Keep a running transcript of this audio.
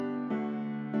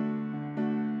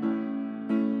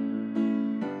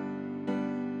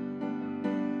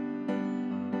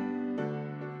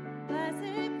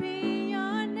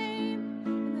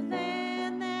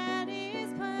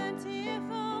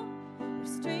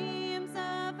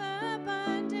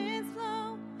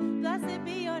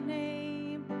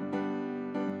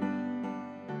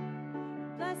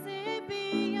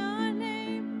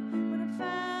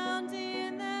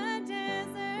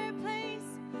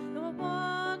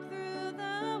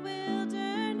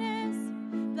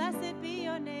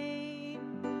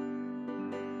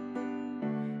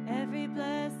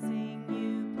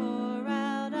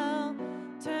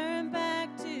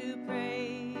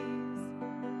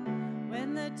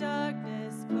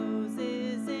darkness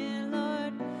closes in,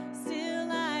 Lord,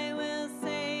 still I will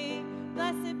say,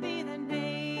 blessed be the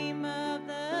name of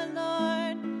the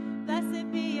Lord.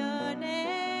 Blessed be your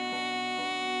name.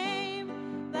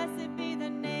 Blessed be the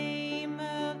name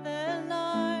of the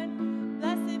Lord.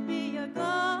 Blessed be your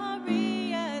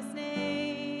glorious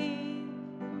name.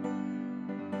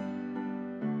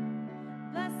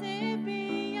 Blessed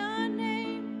be your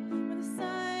name when the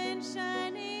sun's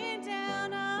shining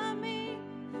down on me,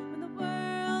 when the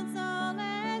world's all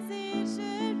as it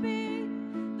should be.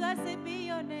 Blessed be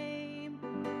your name.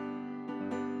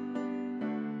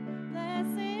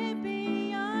 Blessed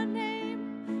be your name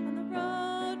on the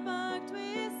road marked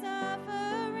with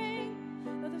suffering,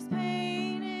 though there's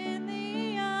pain in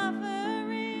the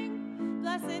offering.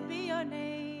 Blessed be your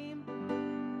name.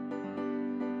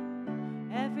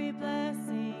 Every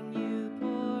blessing you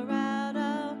pour out,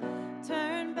 I'll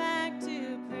turn back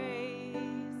to praise.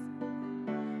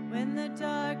 When the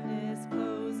darkness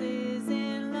closes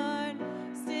in, Lord,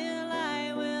 still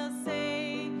I will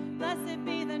say, blessed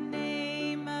be the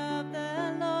name of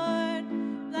the Lord.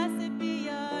 Blessed be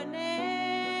your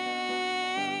name.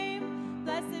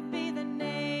 Blessed be the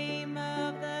name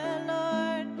of the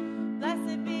Lord.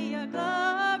 Blessed be your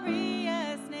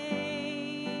glorious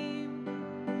name.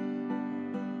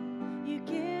 You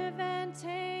give and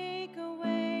take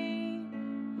away.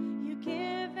 You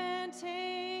give and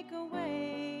take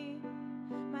away.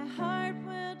 My heart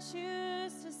will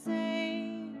choose to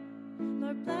say,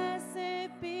 Lord,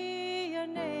 blessed be your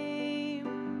name.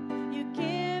 You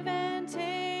give and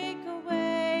take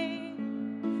away.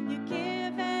 You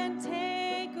give and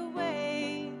take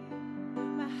away.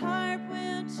 My heart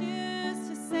will choose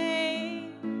to say,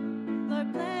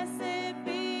 Lord, blessed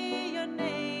be your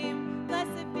name.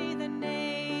 Blessed be the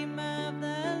name of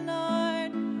the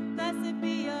Lord. Blessed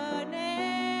be your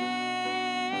name.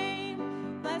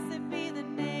 Blessed be the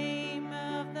name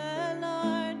of the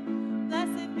Lord.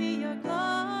 Blessed be your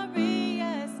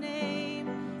glorious name.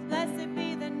 Blessed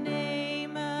be the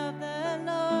name of the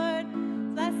Lord.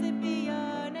 Blessed be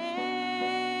your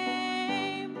name.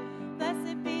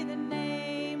 Blessed be the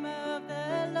name of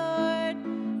the Lord.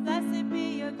 Blessed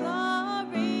be your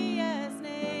glorious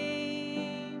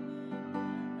name.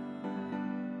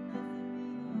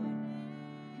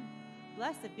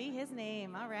 Blessed be his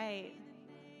name. All right.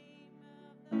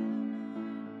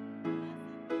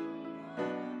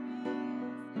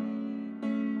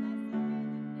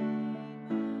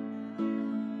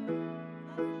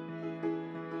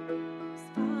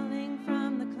 Falling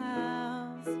from the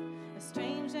clouds, a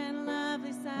strange and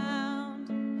lovely sound.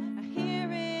 I hear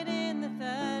it in the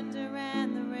thunder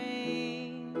and the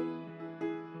rain.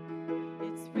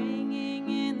 It's ringing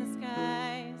in the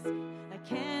skies like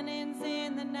cannons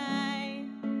in the night.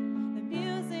 The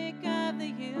music of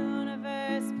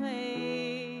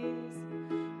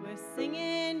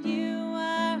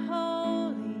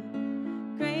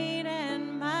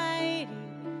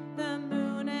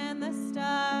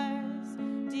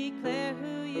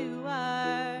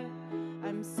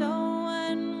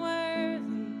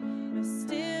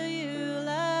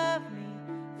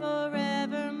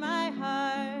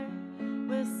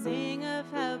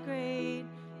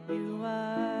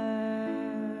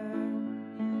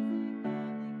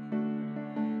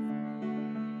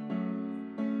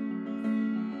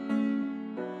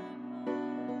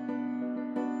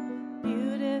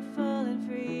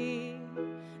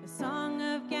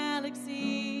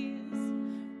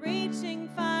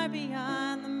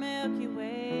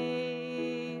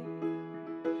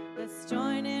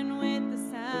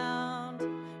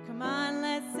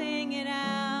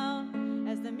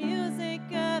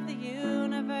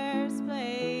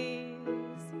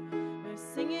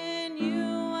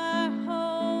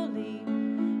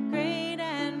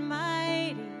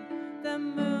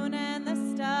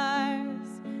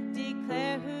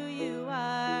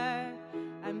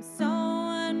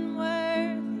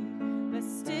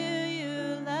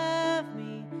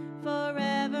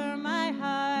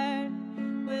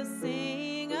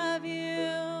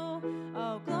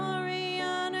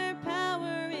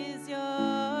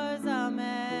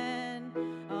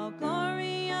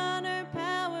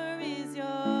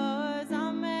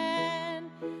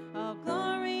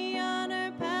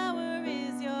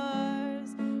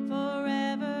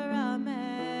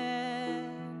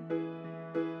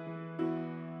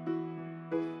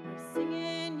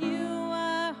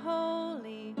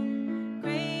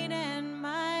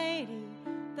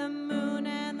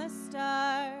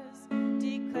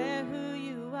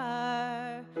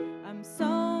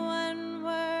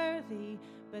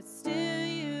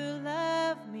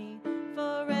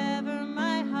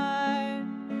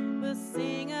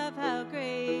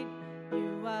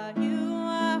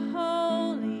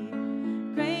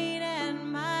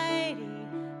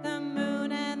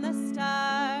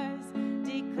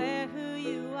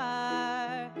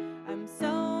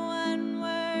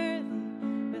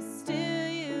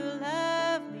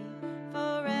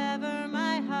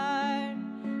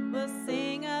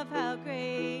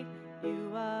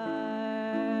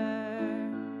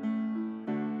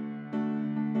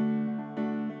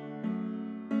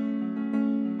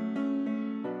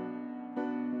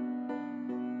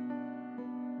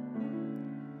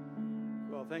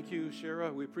Thank you,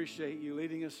 Shira. We appreciate you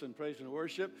leading us in praise and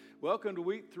worship. Welcome to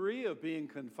week 3 of being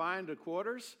confined to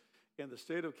quarters in the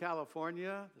state of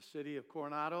California, the city of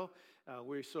Coronado.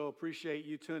 We so appreciate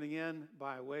you tuning in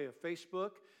by way of Facebook,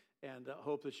 and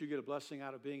hope that you get a blessing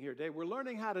out of being here today. We're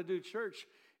learning how to do church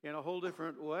in a whole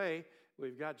different way.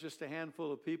 We've got just a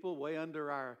handful of people, way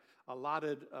under our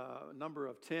allotted number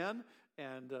of 10,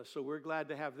 and so we're glad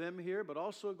to have them here, but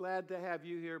also glad to have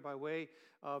you here by way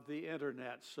of the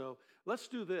internet. So let's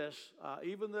do this.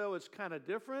 Even though it's kind of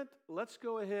different, let's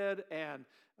go ahead and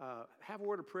have a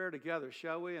word of prayer together,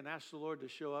 shall we? And ask the Lord to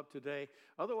show up today.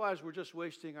 Otherwise, we're just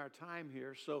wasting our time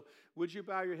here. So would you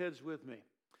bow your heads with me?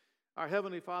 Our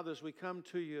Heavenly Father, as we come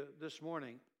to you this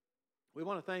morning, we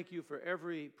want to thank you for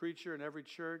every preacher in every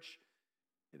church,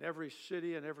 in every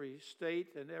city, in every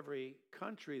state, and every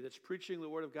country that's preaching the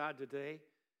Word of God today.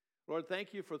 Lord,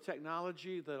 thank you for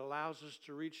technology that allows us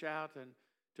to reach out and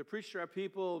to preach to our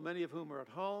people, many of whom are at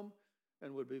home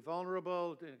and would be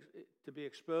vulnerable to be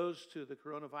exposed to the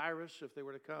coronavirus if they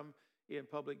were to come in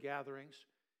public gatherings.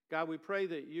 God, we pray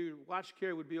that your watch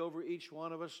care would be over each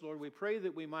one of us. Lord, we pray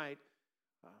that we might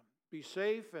be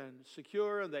safe and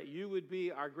secure, and that you would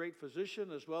be our great physician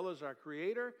as well as our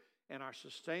creator and our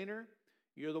sustainer.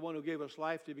 You're the one who gave us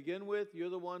life to begin with. You're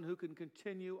the one who can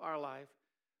continue our life.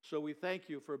 So we thank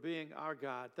you for being our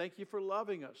God. Thank you for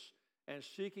loving us and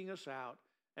seeking us out.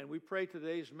 And we pray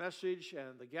today's message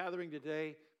and the gathering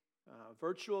today,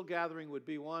 virtual gathering, would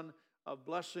be one of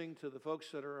blessing to the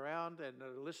folks that are around and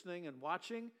are listening and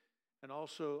watching, and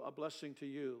also a blessing to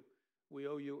you. We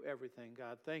owe you everything,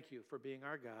 God. Thank you for being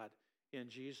our God. In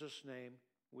Jesus' name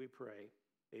we pray.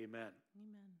 Amen. Amen.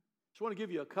 Just want to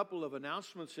give you a couple of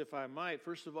announcements, if I might.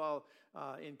 First of all,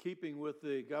 in keeping with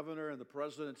the governor and the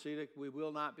president's edict, we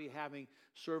will not be having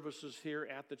services here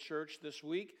at the church this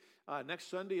week. Next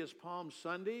Sunday is Palm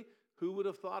Sunday. Who would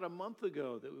have thought a month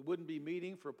ago that we wouldn't be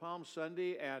meeting for Palm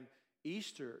Sunday and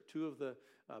Easter, two of the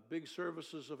big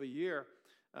services of a year?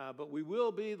 But we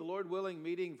will be, the Lord willing,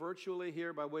 meeting virtually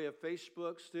here by way of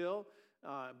Facebook still.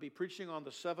 Be preaching on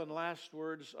the 7 last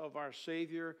words of our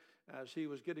Savior as he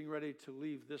was getting ready to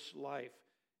leave this life.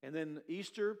 And then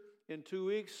Easter in 2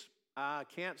 weeks. I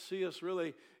can't see us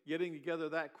really getting together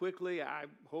that quickly. I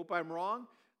hope I'm wrong,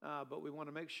 but we want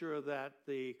to make sure that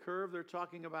the curve they're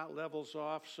talking about levels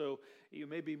off, so you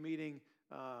may be meeting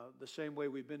the same way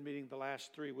we've been meeting the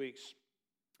last 3 weeks.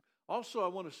 Also, I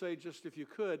want to say, just if you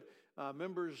could,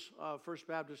 members of First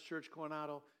Baptist Church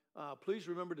Coronado, please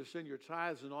remember to send your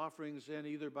tithes and offerings in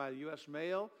either by U.S.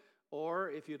 mail, or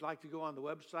if you'd like to go on the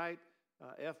website,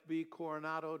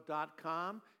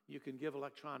 fbcoronado.com, you can give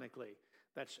electronically.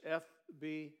 That's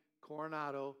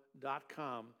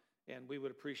fbcoronado.com, and we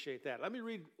would appreciate that. Let me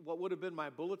read what would have been my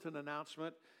bulletin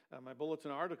announcement, my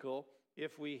bulletin article,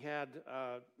 if we had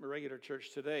a regular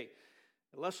church today.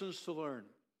 Lessons to learn.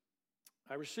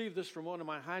 I received this from one of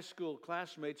my high school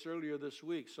classmates earlier this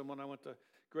week, someone I went to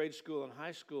grade school and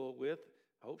high school with.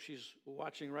 I hope she's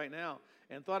watching right now,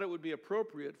 and thought it would be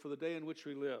appropriate for the day in which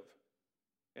we live.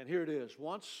 And here it is.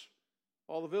 Once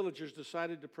all the villagers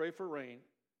decided to pray for rain,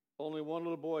 only one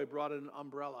little boy brought an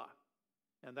umbrella,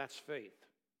 and that's faith.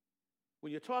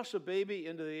 When you toss a baby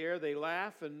into the air, they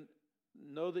laugh and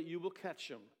know that you will catch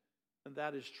them, and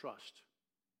that is trust.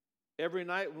 Every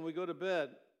night when we go to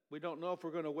bed, we don't know if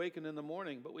we're going to awaken in the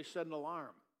morning, but we set an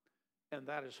alarm, and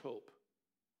that is hope.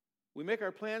 We make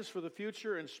our plans for the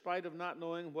future in spite of not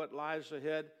knowing what lies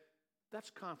ahead. That's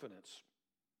confidence.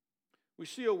 We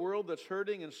see a world that's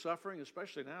hurting and suffering,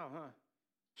 especially now,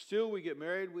 Still, we get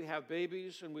married, we have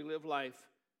babies, and we live life.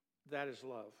 That is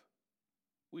love.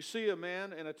 We see a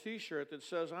man in a T-shirt that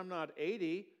says, "I'm not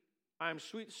 80, I'm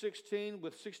sweet 16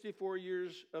 with 64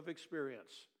 years of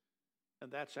experience."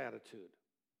 And that's attitude.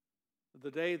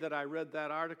 The day that I read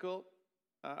that article,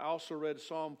 I also read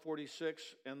Psalm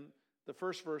 46, and the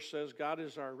first verse says, "God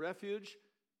is our refuge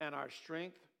and our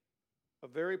strength, a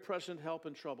very present help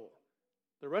in trouble."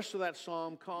 The rest of that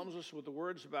psalm calms us with the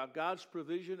words about God's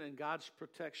provision and God's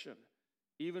protection,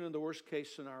 even in the worst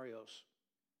case scenarios.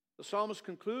 The psalmist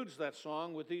concludes that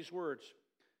song with these words,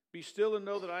 "Be still and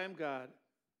know that I am God.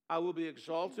 I will be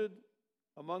exalted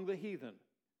among the heathen.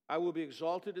 I will be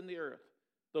exalted in the earth.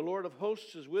 The Lord of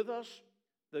hosts is with us.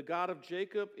 The God of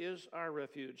Jacob is our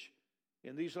refuge."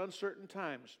 In these uncertain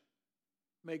times,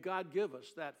 may God give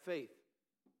us that faith,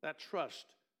 that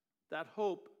trust, that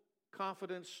hope,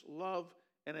 confidence, love,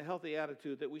 and a healthy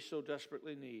attitude that we so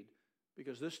desperately need,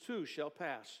 because this too shall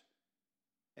pass.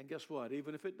 And guess what?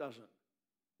 Even if it doesn't,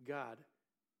 God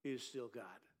is still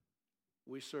God.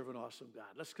 We serve an awesome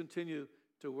God. Let's continue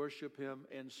to worship him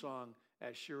in song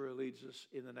as Shira leads us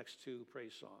in the next 2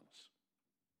 praise songs.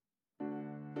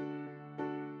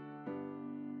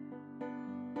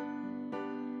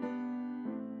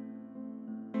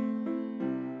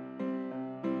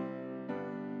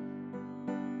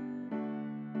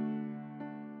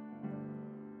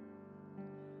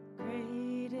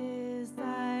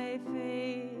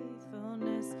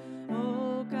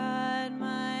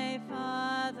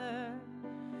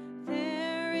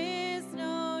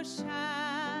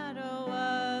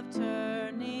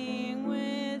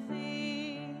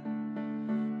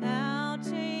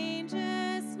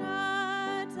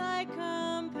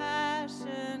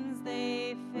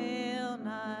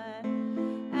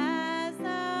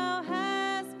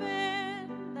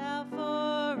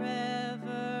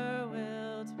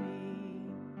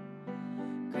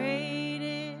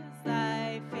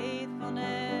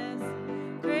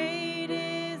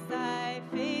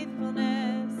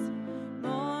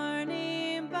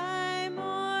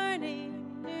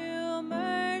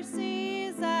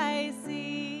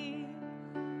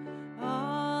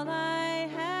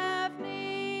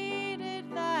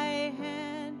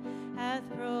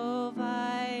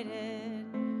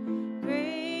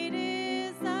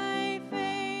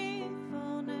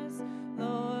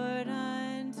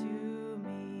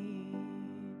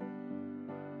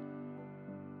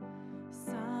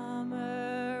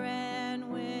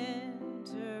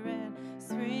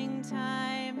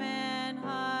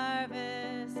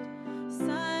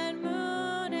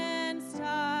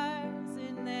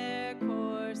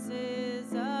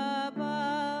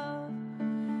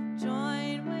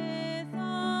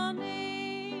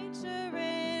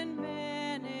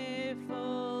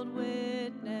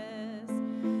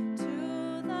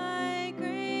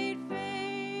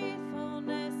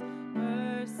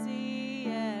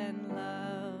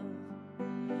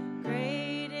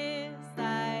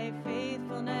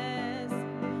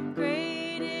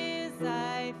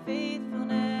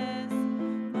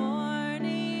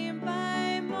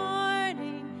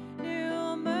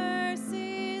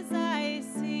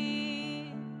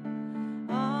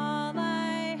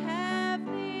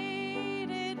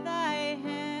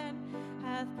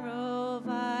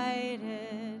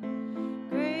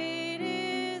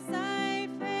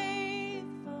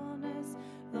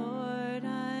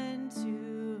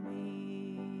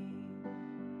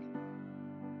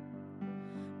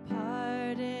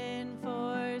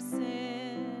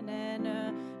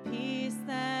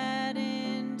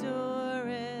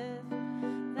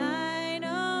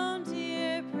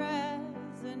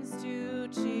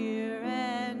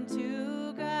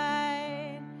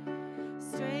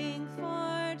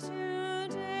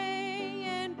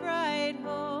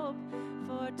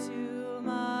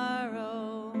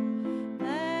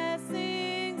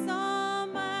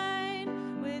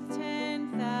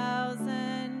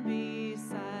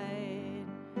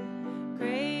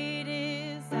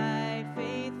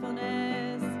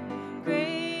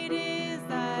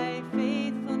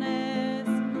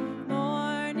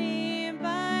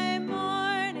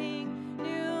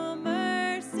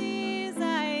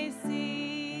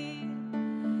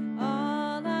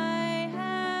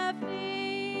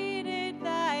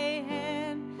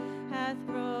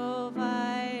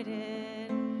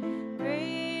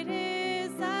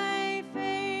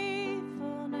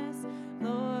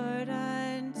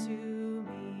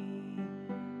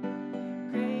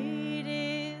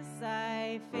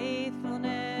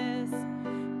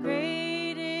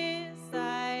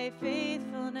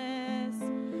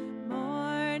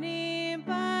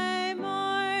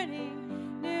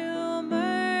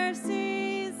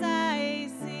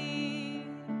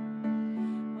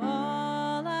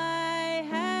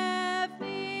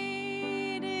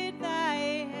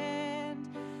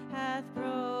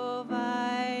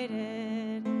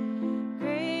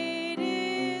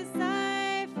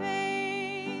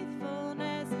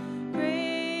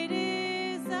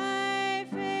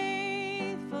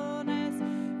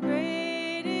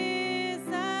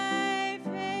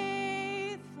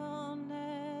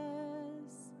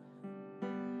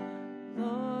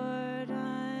 Lord,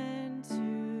 unto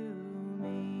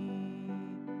me.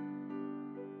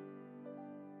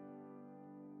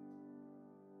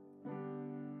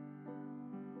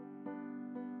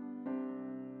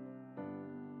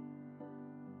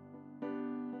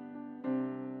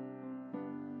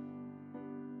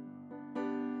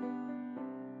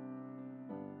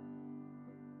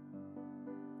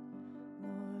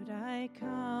 Lord, I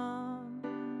come,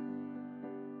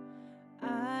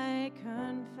 I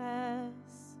confess,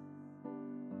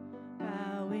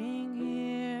 bowing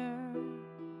here,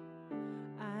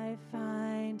 I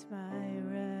find my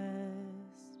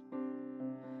rest.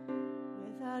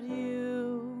 Without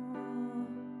you,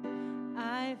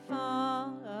 I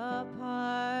fall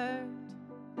apart.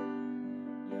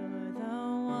 You're the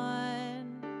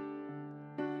one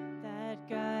that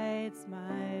guides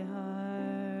my heart.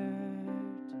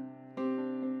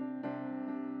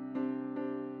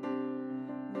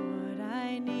 Lord,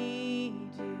 I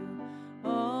need you.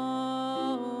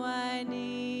 Oh, I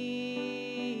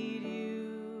need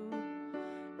you.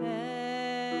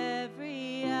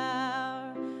 Every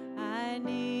hour I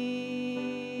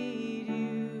need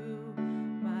you.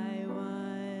 My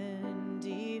one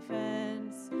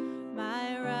defense,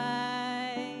 my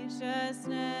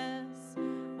righteousness.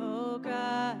 Oh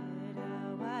God,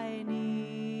 how I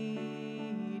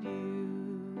need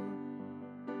you.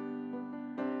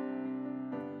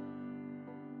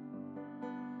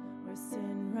 Where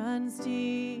sin runs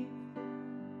deep,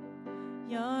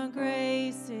 your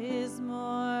grace is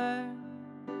more.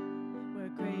 Where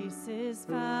grace is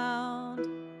found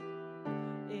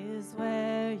is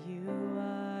where you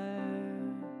are.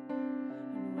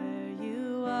 And where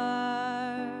you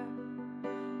are,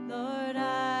 Lord,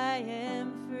 I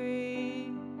am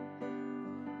free.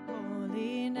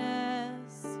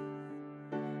 Holiness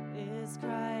is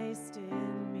Christ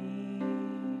in me.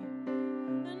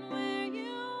 And where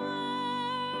you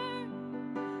are,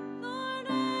 Lord,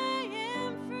 I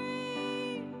am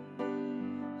free.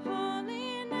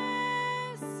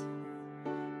 Holiness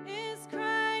is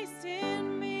Christ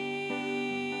in me.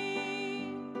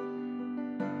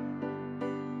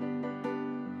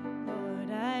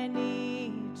 Lord, I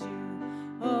need you.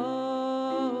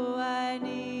 Oh, I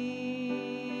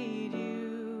need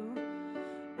you.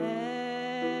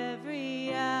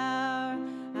 Every hour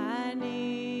I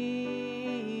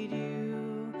need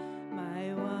you.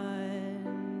 My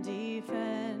one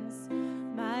defense,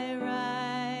 my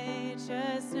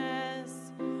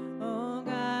righteousness. Oh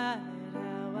God,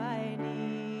 how I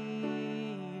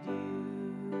need you.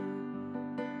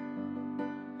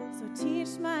 So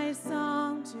teach my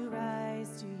song to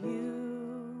rise to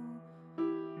you.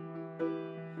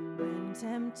 When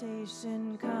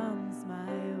temptation comes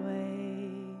my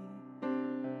way,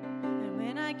 and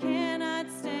when I cannot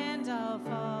stand, I'll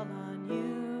fall on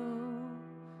you.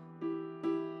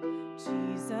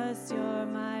 Jesus, you're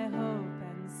my hope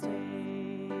and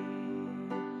stay.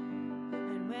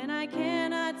 And when I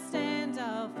cannot stand,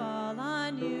 I'll fall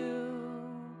on you.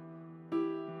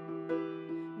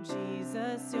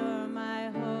 Jesus, you're my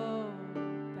hope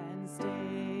and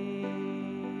stay.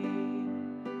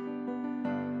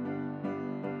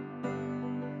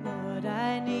 Lord,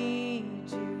 I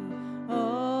need you.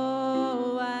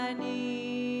 Oh, I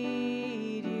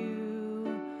need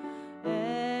you.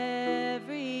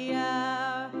 Every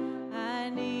hour I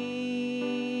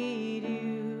need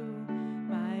you.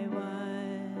 My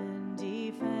one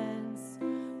defense,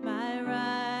 my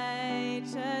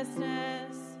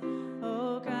righteousness.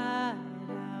 Oh God,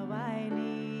 how I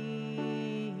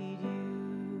need you.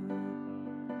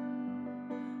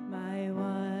 My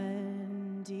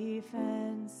one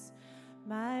defense,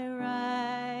 my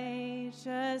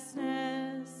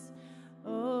righteousness.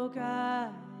 Oh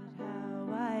God, how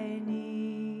I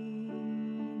need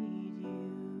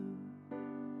you.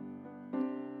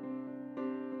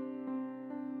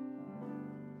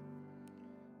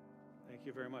 Thank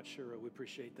you very much, Shira. We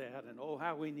appreciate that. And oh,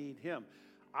 how we need him.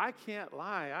 I can't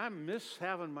lie. I miss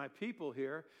having my people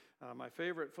here, my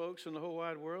favorite folks in the whole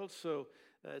wide world. So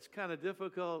it's kind of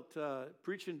difficult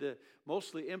preaching to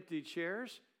mostly empty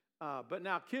chairs. But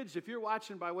now, kids, if you're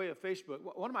watching by way of Facebook,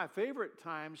 one of my favorite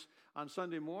times on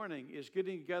Sunday morning is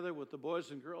getting together with the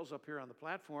boys and girls up here on the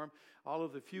platform, all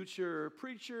of the future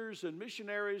preachers and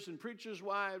missionaries and preachers'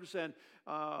 wives and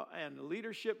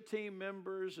leadership team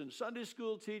members and Sunday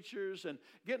school teachers, and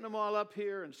getting them all up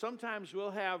here. And sometimes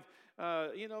we'll have,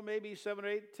 maybe 7 or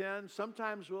 8, 10.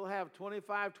 Sometimes we'll have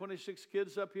 25, 26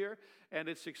 kids up here, and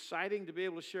it's exciting to be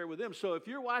able to share with them. So if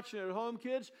you're watching at home,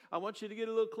 kids, I want you to get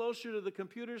a little closer to the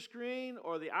computer screen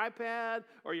or the iPad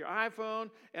or your iPhone,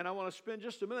 and I want to spend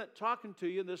just a minute talking to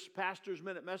you in this Pastor's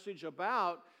Minute message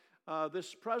about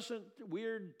this present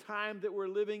weird time that we're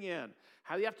living in.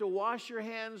 How you have to wash your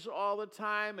hands all the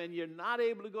time, and you're not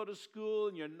able to go to school,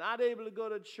 and you're not able to go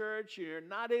to church, and you're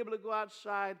not able to go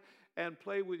outside and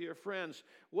play with your friends.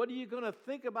 What are you going to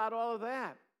think about all of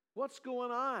that? What's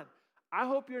going on? I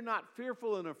hope you're not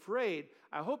fearful and afraid.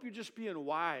 I hope you're just being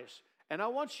wise. And I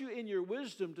want you in your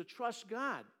wisdom to trust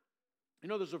God. You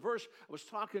know, there's a verse, I was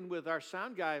talking with our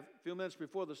sound guy a few minutes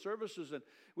before the services, and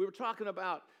we were talking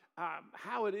about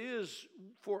how it is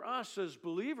for us as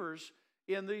believers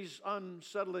in these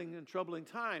unsettling and troubling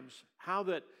times. How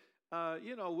that,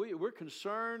 we're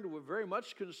concerned, we're very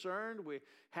much concerned. We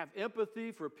have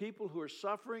empathy for people who are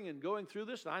suffering and going through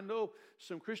this. And I know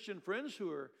some Christian friends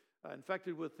who are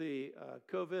infected with the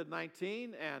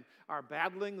COVID-19 and are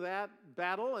battling that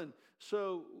battle. And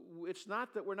so it's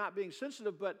not that we're not being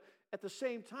sensitive, but at the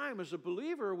same time, as a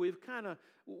believer, we're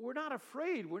not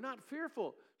afraid. We're not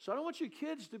fearful. So I don't want you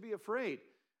kids to be afraid.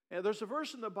 And there's a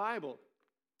verse in the Bible,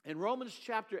 in Romans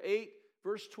chapter 8,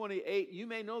 verse 28. You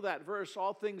may know that verse.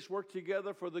 All things work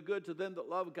together for the good to them that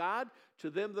love God,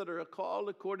 to them that are called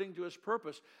according to his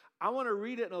purpose. I want to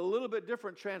read it in a little bit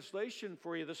different translation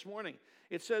for you this morning.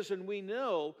 It says, and we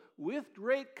know with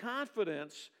great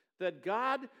confidence that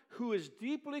God, who is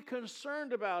deeply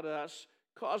concerned about us,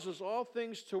 causes all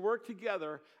things to work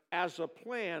together as a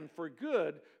plan for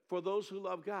good for those who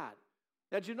love God.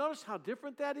 Now, did you notice how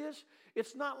different that is?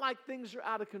 It's not like things are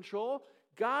out of control.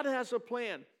 God has a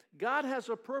plan. God has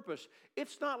a purpose.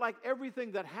 It's not like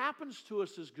everything that happens to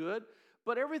us is good,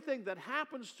 but everything that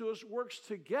happens to us works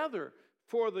together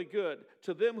for the good,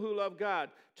 to them who love God,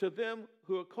 to them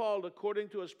who are called according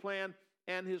to his plan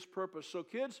and his purpose. So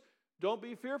kids, don't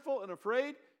be fearful and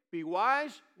afraid. Be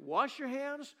wise, wash your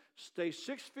hands, stay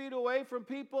 6 feet away from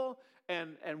people,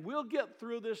 and we'll get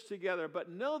through this together. But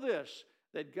know this,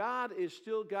 that God is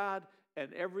still God,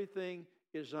 and everything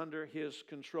is under his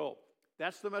control.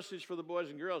 That's the message for the boys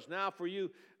and girls. Now for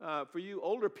you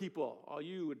older people, all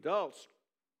you adults,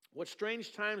 what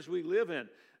strange times we live in.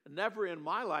 Never in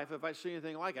my life have I seen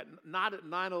anything like it. Not at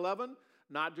 9/11,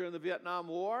 not during the Vietnam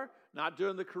War, not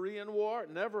during the Korean War.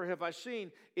 Never have I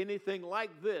seen anything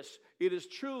like this. It is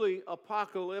truly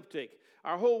apocalyptic.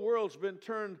 Our whole world's been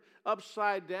turned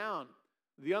upside down.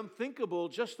 The unthinkable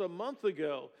just a month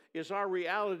ago is our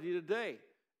reality today.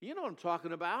 You know what I'm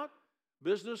talking about.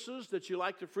 Businesses that you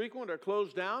like to frequent are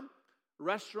closed down.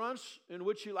 Restaurants in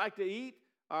which you like to eat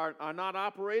are not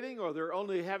operating, or they're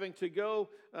only having to go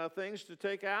things to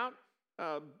take out.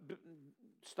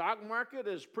 Stock market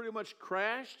has pretty much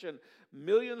crashed, and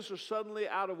millions are suddenly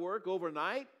out of work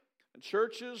overnight. And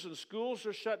churches and schools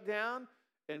are shut down.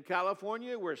 In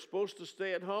California, we're supposed to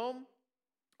stay at home.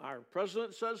 Our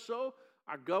president says so.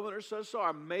 Our governor says so.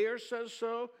 Our mayor says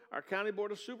so. Our county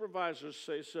board of supervisors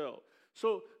say so.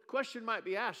 So the question might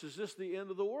be asked, is this the end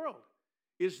of the world?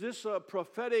 Is this a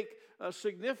prophetic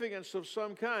significance of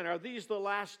some kind? Are these the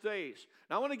last days?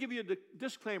 Now, I want to give you a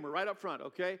disclaimer right up front,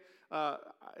 okay?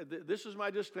 This is my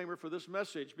disclaimer for this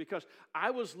message, because I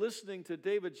was listening to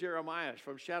David Jeremiah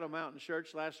from Shadow Mountain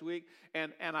Church last week,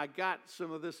 and I got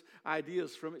some of this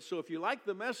ideas from it. So if you like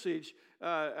the message,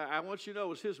 I want you to know it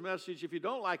was his message. If you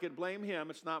don't like it, blame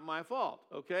him. It's not my fault,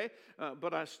 okay?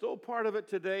 But I stole part of it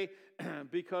today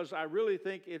because I really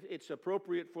think it's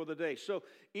appropriate for the day. So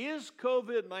is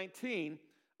COVID-19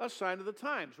 a sign of the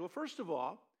times? Well, first of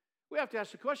all, we have to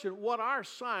ask the question, what are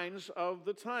signs of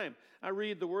the time? I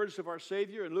read the words of our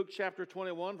Savior in Luke chapter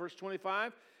 21, verse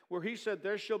 25, where he said,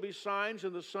 there shall be signs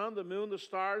in the sun, the moon, the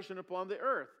stars, and upon the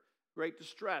earth, great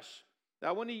distress.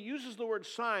 Now, when he uses the word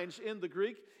signs in the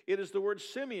Greek, it is the word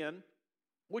Simeon,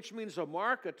 which means a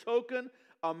mark, a token,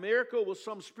 a miracle with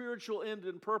some spiritual end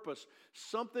and purpose,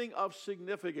 something of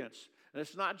significance. And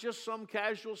it's not just some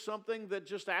casual something that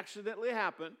just accidentally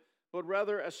happened, but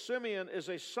rather a Simeon is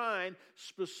a sign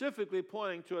specifically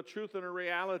pointing to a truth and a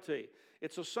reality.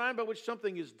 It's a sign by which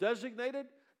something is designated,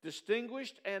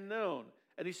 distinguished, and known.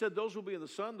 And he said those will be in the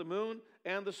sun, the moon,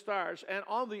 and the stars. And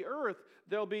on the earth,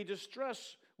 there'll be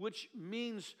distress, which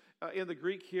means in the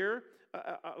Greek here,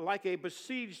 like a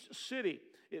besieged city.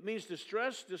 It means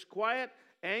distress, disquiet,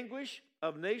 anguish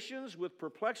of nations with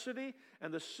perplexity,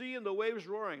 and the sea and the waves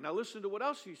roaring. Now listen to what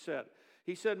else he said.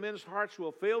 He said men's hearts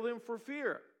will fail them for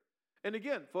fear. And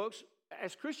again, folks,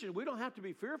 as Christians, we don't have to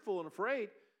be fearful and afraid.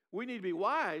 We need to be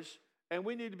wise, and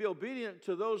we need to be obedient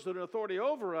to those that are in authority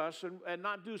over us and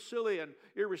not do silly and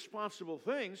irresponsible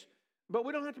things. But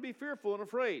we don't have to be fearful and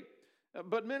afraid.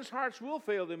 But men's hearts will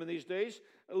fail them in these days,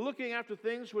 looking after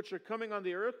things which are coming on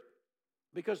the earth,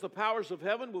 because the powers of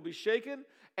heaven will be shaken.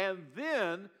 And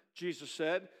then, Jesus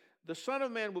said, the Son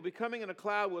of Man will be coming in a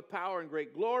cloud with power and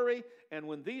great glory. And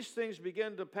when these things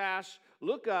begin to pass,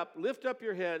 look up, lift up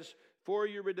your heads, for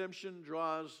your redemption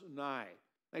draws nigh.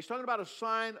 Now, he's talking about a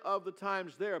sign of the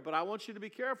times there, but I want you to be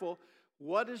careful.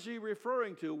 What is he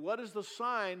referring to? What is the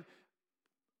sign?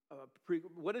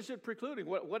 What is it precluding?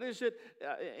 What is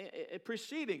it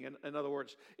preceding, in other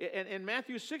words? And in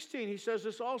Matthew 16, he says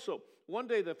this also. One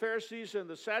day the Pharisees and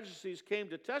the Sadducees came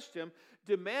to test him,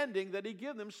 demanding that he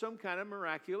give them some kind of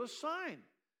miraculous sign.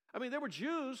 I mean, they were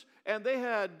Jews, and they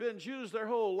had been Jews their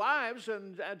whole lives,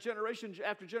 and generation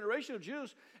after generation of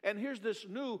Jews. And here's this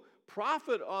new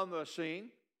prophet on the scene,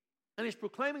 and he's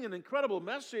proclaiming an incredible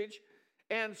message.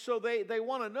 And so they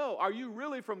want to know, are you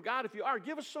really from God? If you are,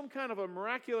 give us some kind of a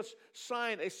miraculous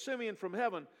sign, a Simeon from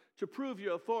heaven, to prove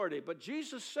your authority. But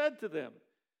Jesus said to them,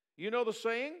 you know the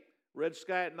saying, red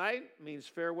sky at night means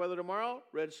fair weather tomorrow.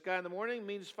 Red sky in the morning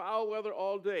means foul weather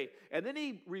all day. And then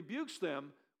he rebukes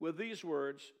them with these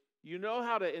words, you know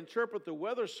how to interpret the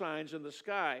weather signs in the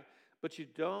sky, but you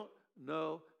don't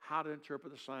know how to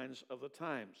interpret the signs of the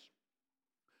times.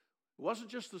 It wasn't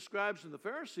just the scribes and the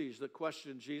Pharisees that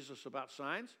questioned Jesus about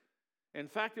signs. In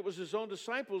fact, it was his own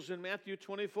disciples in Matthew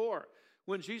 24.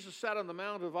 When Jesus sat on the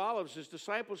Mount of Olives, his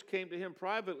disciples came to him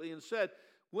privately and said,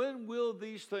 when will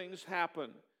these things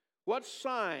happen? What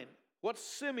sign, what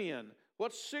Simeon,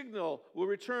 what signal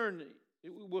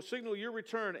will signal your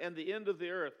return and the end of the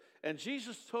earth? And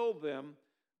Jesus told them,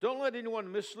 don't let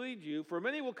anyone mislead you, for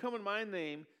many will come in my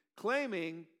name,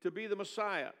 claiming to be the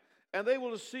Messiah, and they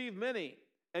will deceive many.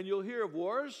 And you'll hear of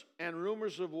wars and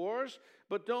rumors of wars,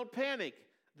 but don't panic.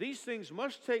 These things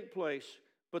must take place,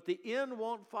 but the end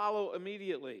won't follow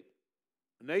immediately.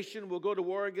 Nation will go to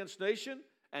war against nation,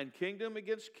 and kingdom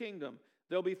against kingdom.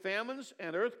 There'll be famines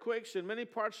and earthquakes in many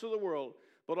parts of the world,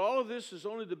 but all of this is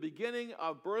only the beginning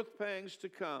of birth pangs to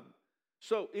come.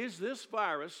 So is this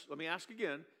virus, let me ask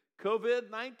again,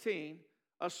 COVID-19,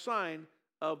 a sign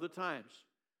of the times?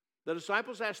 The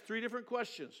disciples asked three different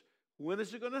questions. When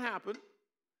is it going to happen?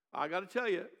 I got to tell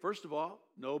you, first of all,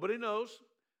 nobody knows.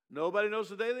 Nobody knows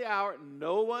the day of the hour.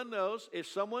 No one knows. If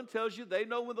someone tells you they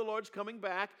know when the Lord's coming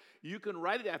back, you can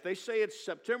write it down. If they say it's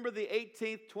September the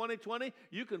 18th, 2020,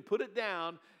 you can put it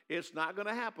down. It's not going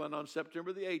to happen on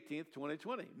September the 18th,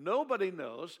 2020. Nobody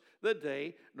knows the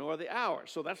day nor the hour.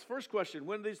 So that's the first question.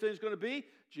 When are these things going to be?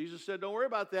 Jesus said, don't worry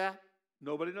about that.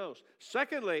 Nobody knows.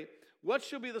 Secondly, what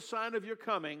shall be the sign of your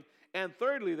coming? And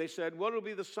thirdly, they said, what will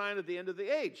be the sign of the end of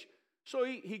the age? So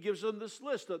he gives them this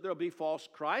list that there'll be false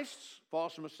Christs,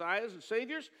 false messiahs and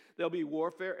saviors. There'll be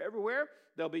warfare everywhere.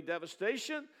 There'll be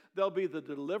devastation. There'll be the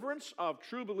deliverance of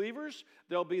true believers.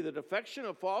 There'll be the defection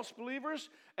of false believers.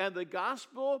 And the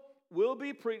gospel will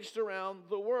be preached around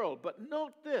the world. But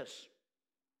note this.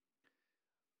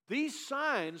 These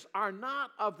signs are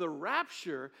not of the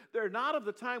rapture. They're not of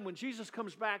the time when Jesus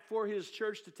comes back for his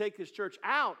church to take his church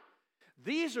out.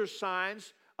 These are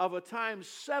signs of a time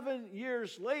 7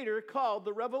 years later called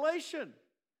the Revelation.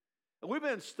 And we've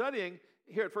been studying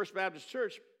here at First Baptist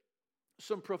Church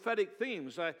some prophetic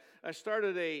themes. I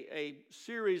started a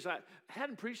series. I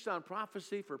hadn't preached on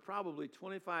prophecy for probably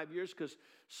 25 years because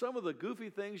some of the goofy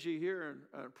things you hear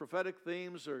in prophetic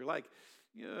themes are like,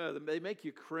 they make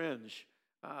you cringe.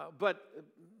 But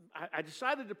I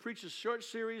decided to preach a short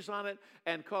series on it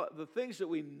and call it the things that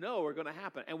we know are going to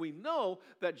happen. And we know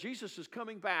that Jesus is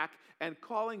coming back and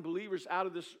calling believers out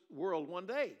of this world one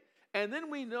day. And then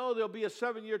we know there'll be a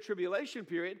 7-year tribulation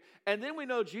period. And then we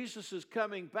know Jesus is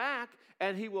coming back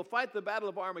and he will fight the battle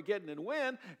of Armageddon and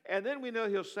win. And then we know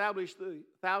he'll establish the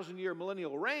 1,000-year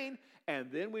millennial reign.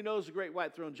 And then we know there's a great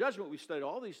white throne judgment. We studied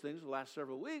all these things the last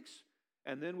several weeks.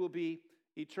 And then will be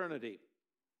eternity.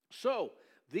 So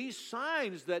these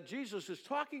signs that Jesus is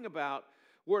talking about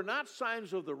were not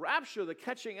signs of the rapture, the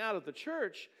catching out of the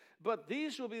church, but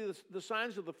these will be the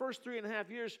signs of the first 3.5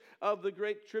 years of the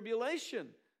Great Tribulation.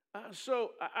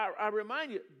 So I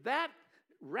remind you, that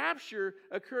rapture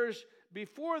occurs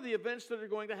before the events that are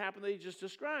going to happen that he just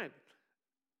described.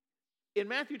 In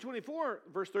Matthew 24,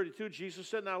 verse 32, Jesus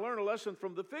said, now learn a lesson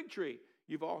from the fig tree.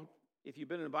 If you've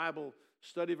been in Bible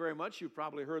study very much, you've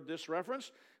probably heard this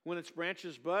reference. When its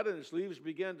branches bud and its leaves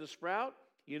begin to sprout,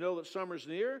 you know that summer's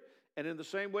near. And in the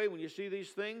same way, when you see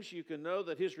these things, you can know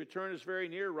that his return is very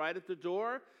near, right at the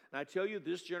door. And I tell you,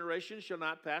 this generation shall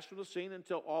not pass from the scene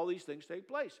until all these things take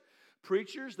place.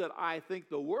 Preachers that I think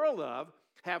the world of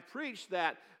have preached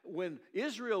that when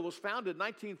Israel was founded in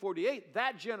 1948,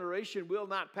 that generation will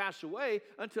not pass away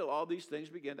until all these things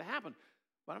begin to happen.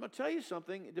 But I'm going to tell you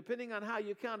something, depending on how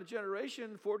you count a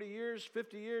generation, 40 years,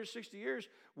 50 years, 60 years,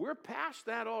 we're past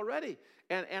that already.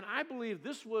 And I believe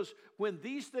this was when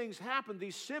these things happen,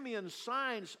 these Simeon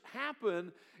signs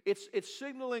happen, it's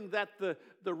signaling that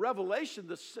the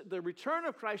revelation, the return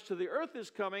of Christ to the earth is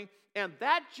coming, and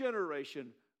that generation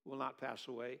will not pass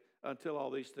away until all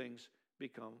these things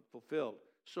become fulfilled.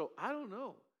 So I don't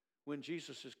know when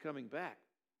Jesus is coming back.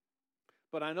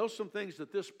 But I know some things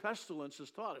that this pestilence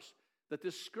has taught us, that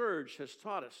this scourge has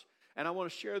taught us. And I want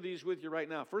to share these with you right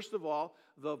now. First of all,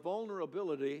 the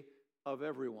vulnerability of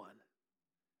everyone.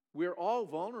 We're all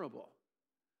vulnerable.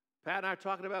 Pat and I are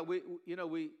talking about, we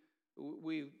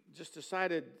just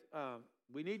decided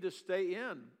we need to stay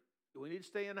in. We need to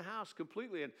stay in the house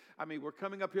completely. And I mean, we're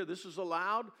coming up here. This is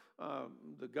allowed.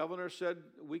 The governor said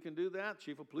we can do that.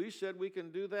 Chief of police said we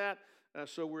can do that.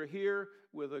 So we're here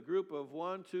with a group of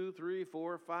 1, 2, 3,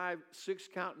 4, 5, 6,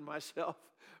 counting myself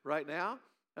right now.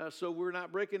 So we're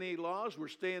not breaking any laws. We're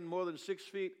staying more than 6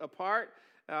 feet apart.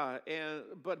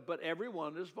 But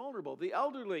everyone is vulnerable. The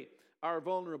elderly are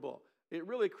vulnerable. It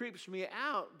really creeps me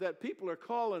out that people are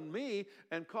calling me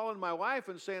and calling my wife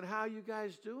and saying, how are you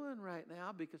guys doing right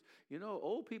now? Because,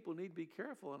 old people need to be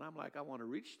careful. And I'm like, I want to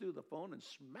reach through the phone and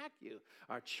smack you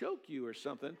or choke you or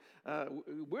something.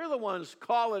 We're the ones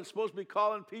supposed to be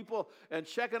calling people and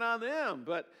checking on them.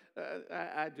 But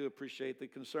I do appreciate the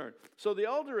concern. So the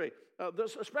elderly,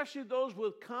 especially those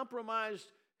with compromised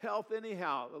health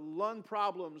anyhow, lung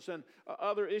problems and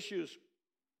other issues,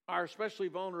 are especially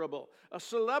vulnerable.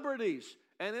 Celebrities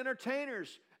and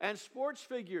entertainers and sports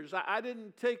figures. I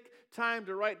didn't take time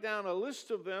to write down a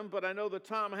list of them, but I know that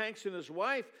Tom Hanks and his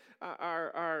wife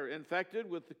are infected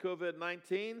with the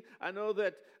COVID-19. I know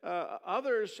that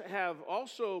others have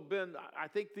also been, I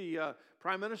think the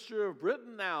Prime Minister of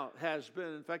Britain now has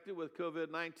been infected with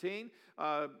COVID-19.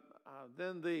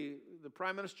 Then the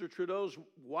Prime Minister Trudeau's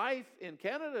wife in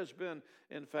Canada has been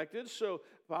infected. So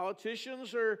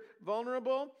politicians are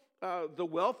vulnerable. The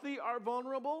wealthy are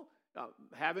vulnerable.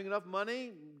 Having enough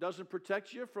money doesn't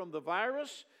protect you from the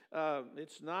virus.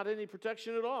 It's not any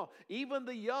protection at all. Even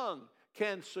the young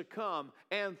can succumb,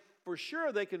 and for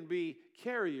sure they can be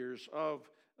carriers of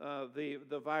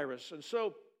the virus. And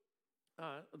so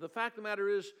the fact of the matter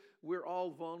is we're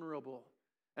all vulnerable.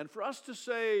 And for us to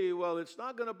say, well, it's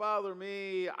not going to bother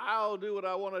me, I'll do what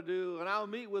I want to do, and I'll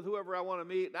meet with whoever I want to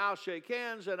meet, and I'll shake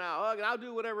hands, and I'll hug, and I'll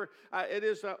do whatever it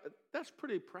is, that's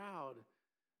pretty proud.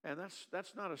 And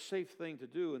that's not a safe thing to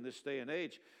do in this day and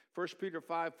age. 1 Peter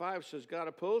 5:5 says, God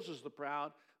opposes the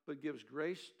proud, but gives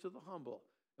grace to the humble.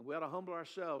 And we ought to humble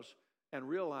ourselves and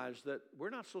realize that we're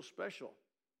not so special,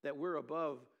 that we're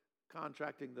above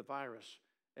contracting the virus.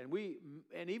 And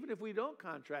even if we don't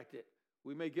contract it,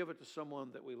 we may give it to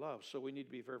someone that we love. So we need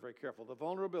to be very, very careful. The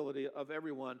vulnerability of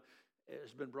everyone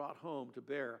has been brought home to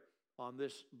bear on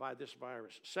this by this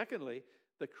virus. Secondly,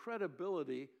 the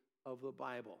credibility of the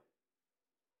Bible.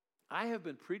 I have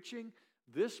been preaching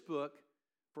this book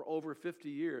for over 50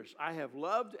 years. I have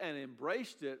loved and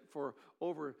embraced it for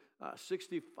over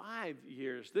 65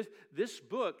 years. This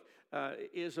book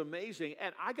is amazing.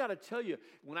 And I got to tell you,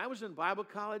 when I was in Bible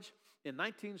college in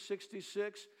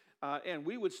 1966, and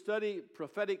we would study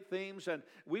prophetic themes, and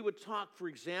we would talk, for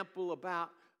example, about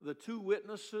the two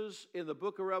witnesses in the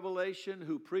book of Revelation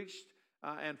who preached,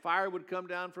 and fire would come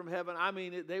down from heaven. I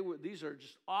mean, these are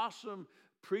just awesome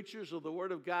preachers of the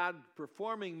Word of God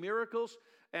performing miracles,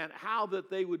 and how that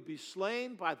they would be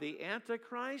slain by the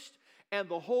Antichrist, and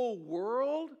the whole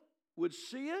world would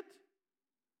see it.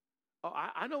 Oh,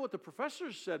 I know what the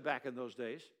professors said back in those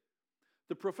days.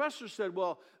 The professor said,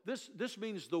 well, this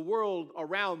means the world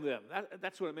around them.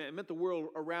 That's what it meant. It meant the world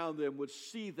around them would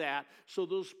see that, so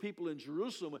those people in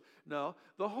Jerusalem would. No,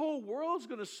 the whole world's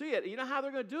going to see it. You know how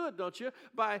they're going to do it, don't you?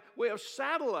 By way of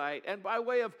satellite and by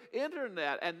way of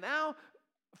internet. And now,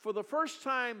 for the first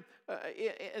time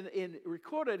in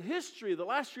recorded history, the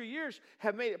last few years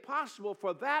have made it possible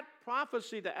for that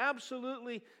prophecy to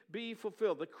absolutely be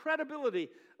fulfilled. The credibility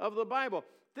of the Bible.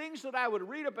 Things that I would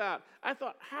read about, I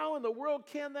thought, how in the world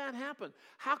can that happen?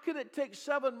 How can it take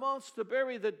 7 months to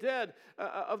bury the dead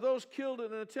of those killed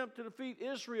in an attempt to defeat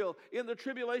Israel in the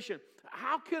tribulation?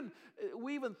 How can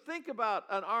we even think about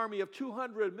an army of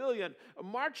 200 million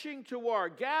marching to war,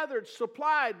 gathered,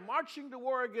 supplied, marching to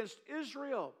war against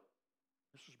Israel?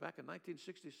 This was back in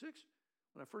 1966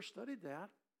 when I first studied that.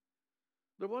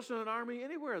 There wasn't an army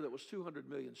anywhere that was 200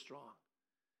 million strong.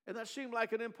 And that seemed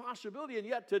like an impossibility. And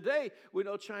yet today, we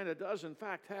know China does, in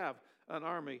fact, have an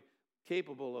army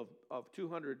capable of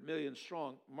 200 million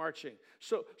strong marching.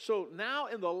 So now,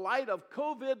 in the light of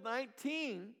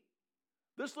COVID-19,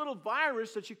 This little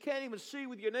virus that you can't even see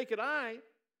with your naked eye,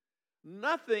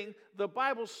 nothing the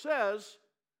Bible says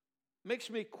makes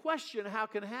me question how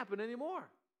it can happen anymore.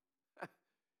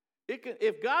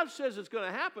 If God says it's going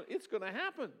to happen, it's going to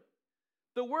happen.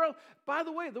 The world, by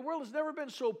the way, the world has never been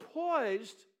so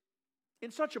poised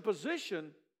in such a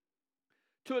position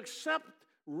to accept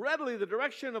readily the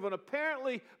direction of an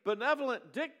apparently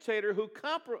benevolent dictator who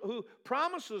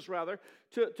promises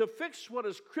to fix what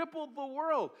has crippled the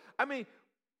world. I mean,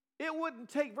 it wouldn't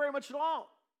take very much at all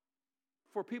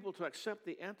for people to accept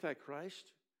the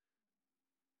Antichrist.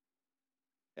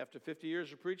 After 50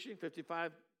 years of preaching,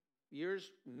 55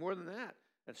 years, more than that,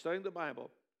 and studying the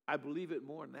Bible, I believe it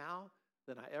more now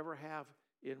than I ever have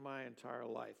in my entire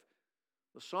life.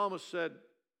 The psalmist said,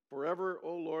 "Forever,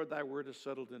 O Lord, thy word is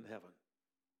settled in heaven."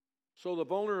 So the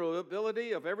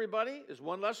vulnerability of everybody is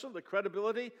one lesson. The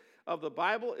credibility of the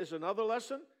Bible is another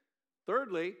lesson.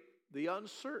 Thirdly, the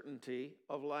uncertainty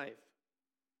of life.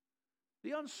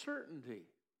 The uncertainty.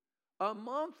 A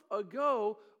month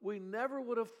ago, we never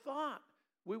would have thought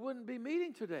we wouldn't be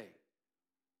meeting today.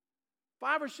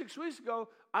 5 or 6 weeks ago,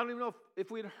 I don't even know if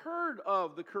we'd heard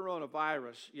of the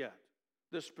coronavirus yet,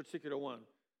 this particular one,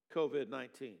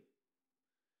 COVID-19.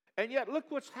 And yet,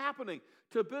 look what's happening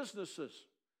to businesses.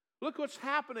 Look what's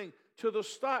happening to the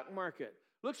stock market.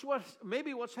 Look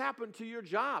maybe what's happened to your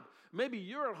job. Maybe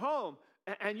you're at home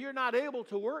and you're not able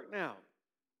to work now.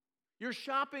 Your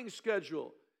shopping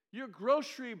schedule, your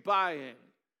grocery buying,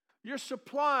 your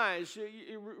supplies,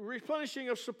 replenishing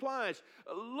of supplies.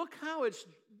 Look how it's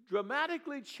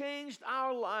dramatically changed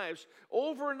our lives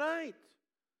overnight.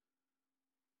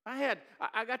 I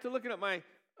got to looking at my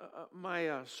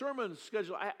sermon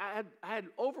schedule. I had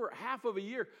over half of a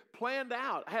year planned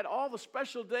out. I had all the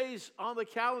special days on the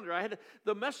calendar. I had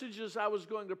the messages I was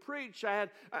going to preach.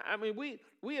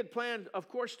 We had planned, of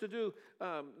course, to do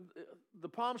the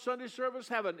Palm Sunday service,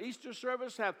 have an Easter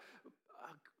service, have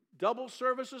double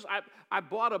services. I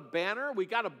bought a banner. We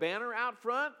got a banner out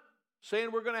front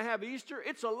saying we're going to have Easter.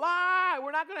 It's a lie.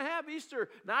 We're not going to have Easter.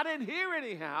 Not in here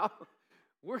anyhow.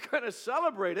 We're going to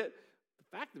celebrate it.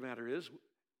 The fact of the matter is,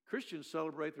 Christians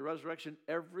celebrate the resurrection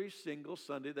every single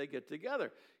Sunday they get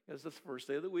together. It's the first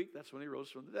day of the week. That's when he rose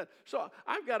from the dead. So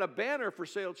I've got a banner for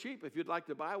sale cheap. If you'd like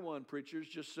to buy one, preachers,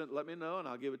 just let me know, and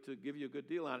I'll give you a good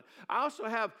deal on it. I also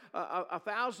have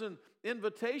 1,000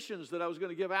 invitations that I was going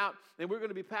to give out, and we're going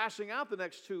to be passing out the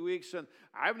next 2 weeks, and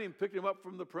I haven't even picked them up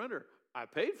from the printer. I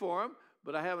paid for them,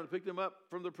 but I haven't picked them up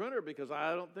from the printer because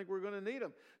I don't think we're going to need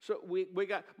them. So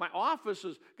my office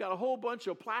has got a whole bunch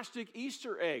of plastic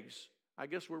Easter eggs. I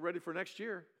guess we're ready for next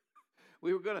year.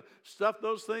 We were going to stuff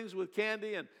those things with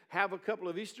candy and have a couple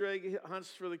of Easter egg hunts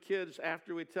for the kids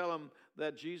after we tell them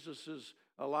that Jesus is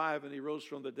alive and he rose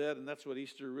from the dead, and that's what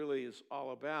Easter really is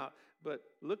all about. But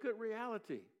look at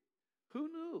reality. Who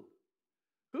knew?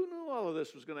 Who knew all of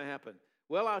this was going to happen?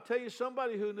 Well, I'll tell you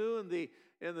somebody who knew in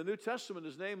the New Testament.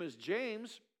 His name is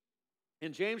James.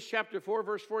 In James chapter 4,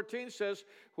 verse 14 says,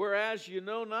 "Whereas you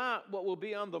know not what will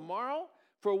be on the morrow,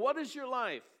 for what is your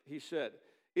life?" He said.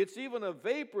 "It's even a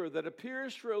vapor that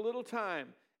appears for a little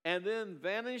time and then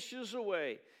vanishes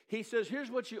away." He says, here's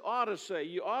what you ought to say.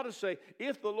 You ought to say,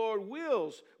 "If the Lord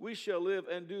wills, we shall live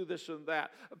and do this and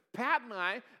that." Pat and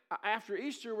I, after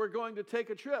Easter, we're going to take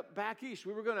a trip back east.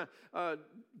 We were going to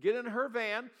get in her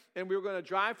van, and we were going to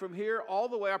drive from here all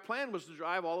the way. Our plan was to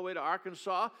drive all the way to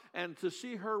Arkansas and to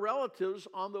see her relatives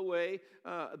on the way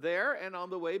there and on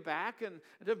the way back, and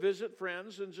to visit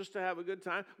friends and just to have a good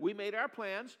time. We made our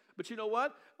plans, but you know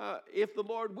what? If the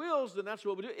Lord wills, then that's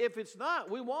what we do. If it's not,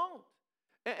 we won't.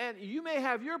 And you may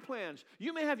have your plans.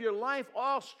 You may have your life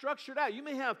all structured out. You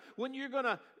may have when you're going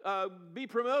to be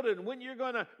promoted and when you're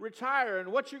going to retire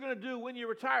and what you're going to do when you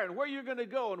retire and where you're going to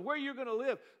go and where you're going to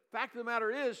live. Fact of the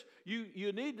matter is,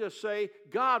 you need to say,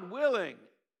 "God willing."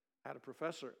 I had a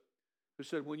professor who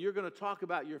said, when you're going to talk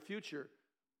about your future,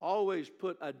 always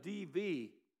put a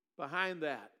DV behind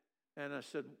that. And I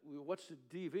said, "What's the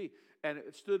DV?" And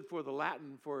it stood for the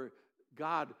Latin for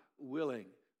God willing.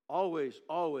 Always,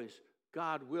 always.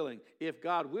 God willing. If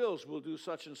God wills, we'll do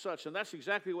such and such. And that's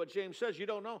exactly what James says. You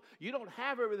don't know. You don't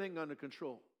have everything under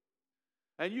control.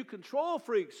 And you control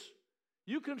freaks.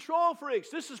 You control freaks.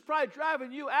 This is probably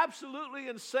driving you absolutely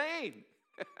insane.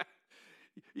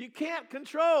 You can't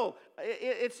control.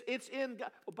 It's in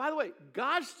God. Oh, by the way,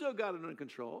 God's still got it under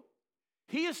control.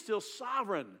 He is still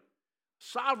sovereign.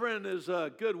 Sovereign is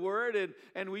a good word,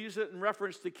 and we use it in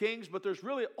reference to kings, but there's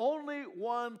really only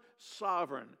one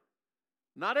sovereign.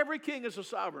 Not every king is a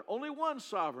sovereign. Only one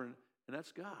sovereign, and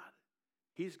that's God.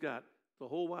 He's got the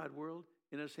whole wide world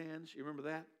in his hands. You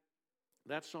remember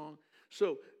that song?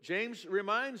 So James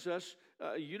reminds us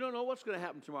You don't know what's going to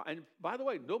happen tomorrow. And by the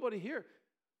way, nobody here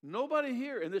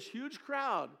in this huge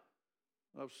crowd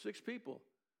of 6 people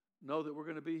know that we're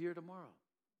going to be here tomorrow.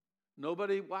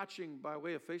 Nobody watching by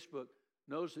way of Facebook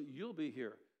knows that you'll be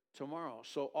here tomorrow.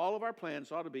 So all of our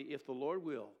plans ought to be, if the Lord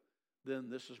will, then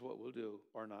this is what we'll do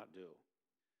or not do.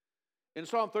 In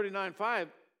Psalm 39:5,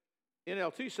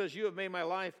 NLT says, you have made my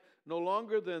life no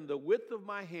longer than the width of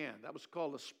my hand. That was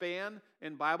called a span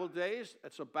in Bible days.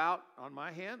 It's about, on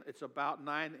my hand, it's about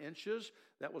 9 inches.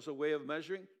 That was a way of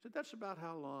measuring. So that's about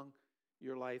how long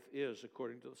your life is,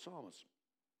 according to the psalmist.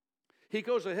 He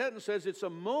goes ahead and says, it's a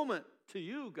moment to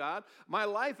you, God. My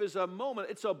life is a moment.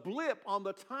 It's a blip on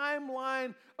the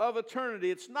timeline of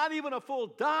eternity. It's not even a full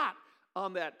dot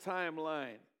on that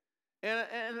timeline. And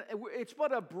it's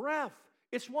but a breath.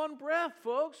 It's one breath,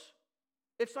 folks.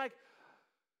 It's like,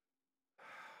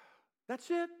 that's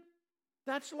it.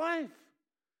 That's life.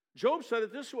 Job said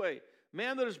it this way.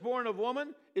 Man that is born of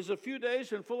woman is a few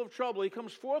days and full of trouble. He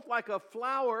comes forth like a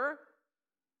flower.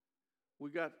 We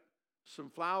got some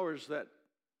flowers that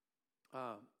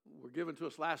were given to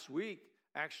us last week,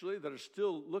 actually, that are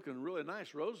still looking really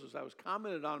nice, roses. I was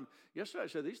commented on them yesterday. I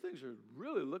said, these things are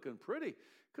really looking pretty.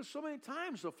 Because so many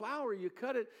times the flower, you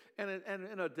cut it, and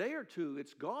in a day or two,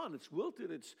 it's gone. It's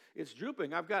wilted. It's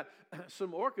drooping. I've got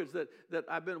some orchids that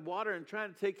I've been watering,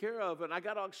 trying to take care of, and I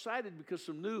got all excited because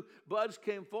some new buds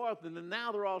came forth, and then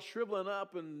now they're all shriveling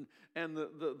up, and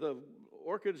the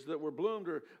orchids that were bloomed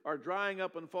are drying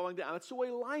up and falling down. That's the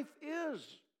way life is,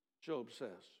 Job says.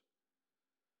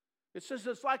 It says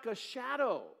it's like a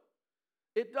shadow.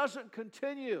 It doesn't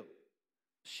continue.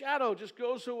 Shadow just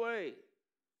goes away.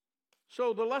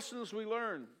 So the lessons we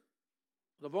learn,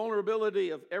 the vulnerability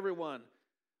of everyone,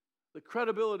 the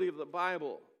credibility of the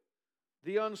Bible,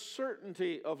 the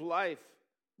uncertainty of life.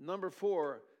 Number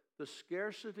 4, the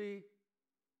scarcity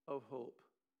of hope.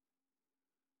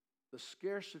 The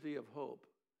scarcity of hope.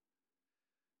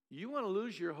 You want to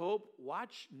lose your hope?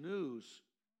 Watch news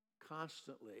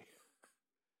constantly.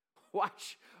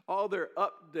 Watch all their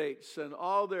updates and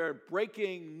all their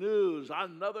breaking news.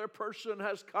 Another person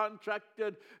has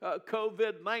contracted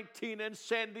COVID-19 in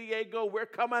San Diego. We're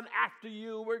coming after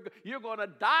you. You're going to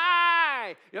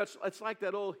die. You know, it's like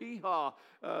that old hee-haw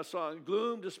song,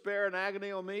 gloom, despair, and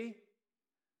agony on me.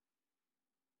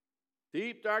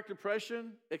 Deep, dark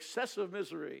depression, excessive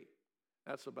misery.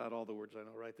 That's about all the words I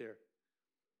know right there.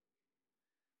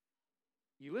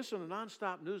 You listen to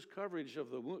nonstop news coverage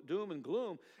of the doom and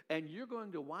gloom, and you're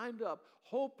going to wind up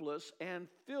hopeless and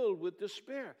filled with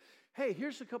despair. Hey,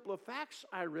 here's a couple of facts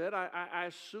I read. I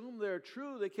assume they're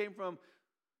true. They came from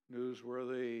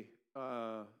newsworthy,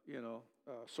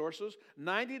 sources.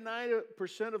 99%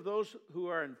 of those who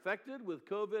are infected with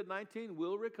COVID-19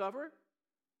 will recover.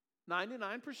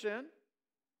 99%.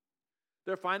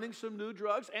 They're finding some new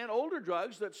drugs and older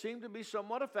drugs that seem to be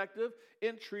somewhat effective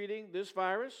in treating this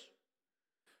virus.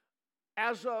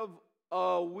 As of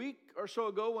a week or so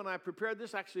ago when I prepared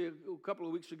this, actually a couple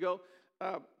of weeks ago,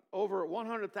 over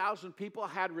 100,000 people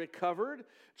had recovered.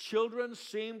 Children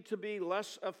seem to be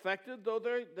less affected, though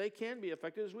they can be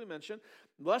affected, as we mentioned.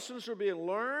 Lessons are being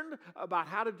learned about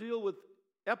how to deal with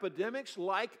epidemics,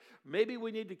 like maybe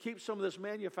we need to keep some of this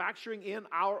manufacturing in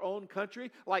our own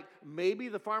country, like maybe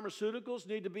the pharmaceuticals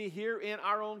need to be here in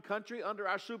our own country under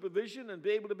our supervision and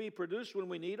be able to be produced when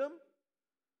we need them.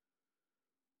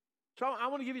 So I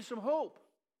want to give you some hope.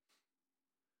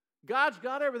 God's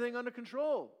got everything under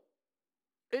control.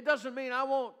 It doesn't mean I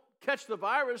won't catch the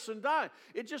virus and die.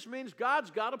 It just means God's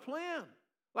got a plan.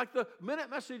 Like the minute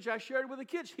message I shared with the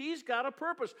kids, He's got a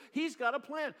purpose. He's got a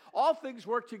plan. All things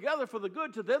work together for the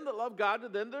good to them that love God, to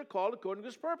them that are called according to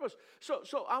His purpose.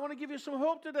 So I want to give you some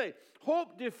hope today.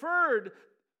 Hope deferred,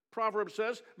 Proverbs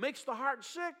says, makes the heart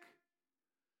sick.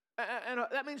 And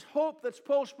that means hope that's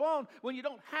postponed. When you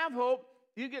don't have hope,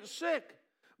 you get sick.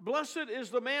 Blessed is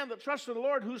the man that trusts in the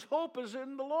Lord, whose hope is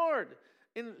in the Lord.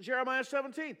 In Jeremiah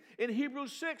 17. In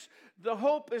Hebrews 6, the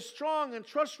hope is strong and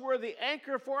trustworthy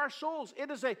anchor for our souls.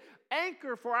 It is an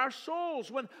anchor for our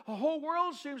souls when the whole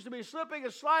world seems to be slipping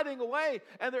and sliding away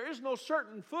and there is no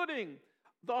certain footing.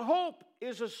 The hope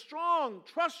is a strong,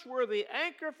 trustworthy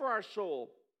anchor for our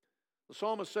soul. The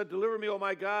psalmist said, "Deliver me, O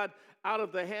my God, out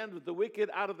of the hand of the wicked,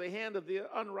 out of the hand of the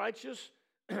unrighteous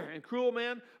and cruel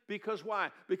man." Because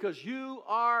why? Because you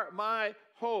are my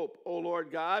hope, O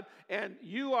Lord God, and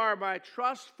you are my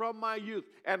trust from my youth.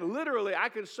 And literally, I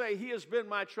can say He has been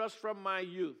my trust from my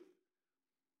youth.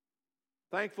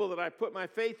 Thankful that I put my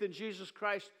faith in Jesus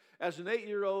Christ as an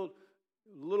 8-year-old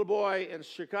little boy in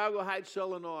Chicago Heights,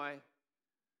 Illinois.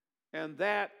 And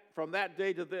that, from that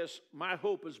day to this, my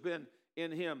hope has been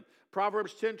in Him.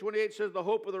 Proverbs 10:28 says, the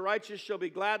hope of the righteous shall be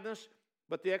gladness,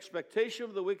 but the expectation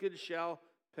of the wicked shall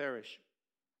perish.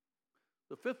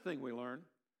 The fifth thing we learn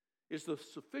is the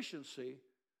sufficiency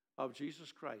of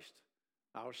Jesus Christ,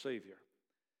 our Savior.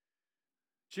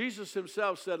 Jesus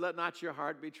himself said, let not your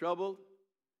heart be troubled.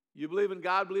 You believe in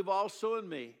God, believe also in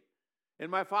me. In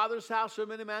my Father's house are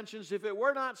many mansions. If it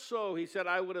were not so, he said,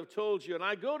 I would have told you. And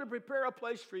I go to prepare a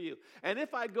place for you. And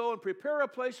if I go and prepare a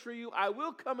place for you, I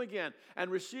will come again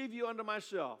and receive you unto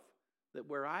myself, that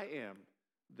where I am,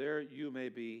 there you may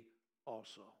be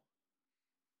also.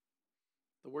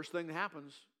 The worst thing that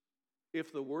happens,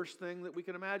 if the worst thing that we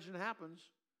can imagine happens,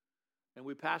 and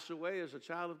we pass away as a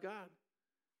child of God,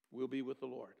 we'll be with the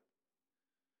Lord.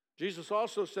 Jesus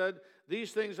also said,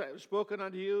 these things I have spoken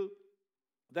unto you,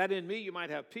 that in me you might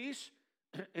have peace.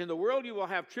 In the world you will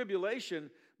have tribulation,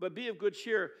 but be of good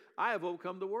cheer. I have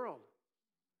overcome the world.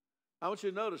 I want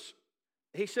you to notice,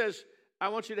 he says, I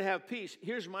want you to have peace.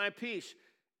 Here's my peace.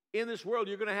 In this world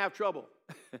you're going to have trouble.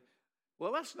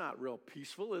 Well, that's not real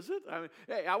peaceful, is it? I mean,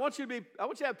 hey, I want you to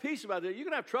have peace about it. You're going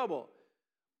to have trouble.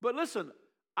 But listen,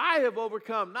 I have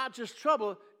overcome not just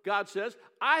trouble, God says,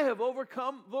 I have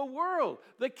overcome the world,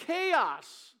 the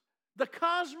chaos, the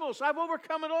cosmos. I've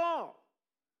overcome it all.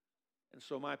 And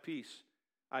so my peace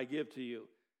I give to you.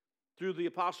 Through the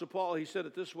Apostle Paul, he said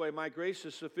it this way, my grace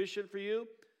is sufficient for you.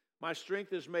 My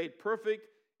strength is made perfect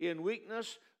in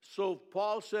weakness. So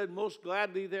Paul said, most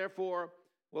gladly, therefore,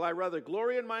 will I rather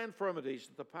glory in my infirmities,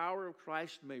 that the power of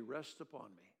Christ may rest upon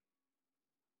me.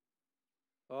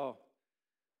 Oh,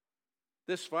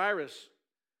 this virus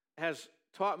has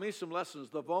taught me some lessons.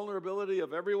 The vulnerability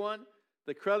of everyone,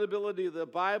 the credibility of the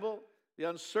Bible, the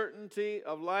uncertainty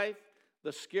of life,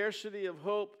 the scarcity of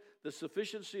hope, the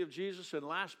sufficiency of Jesus, and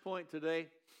last point today,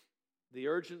 the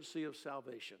urgency of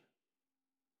salvation.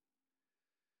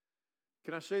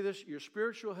 Can I say this? Your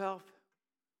spiritual health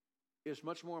is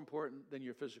much more important than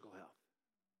your physical health.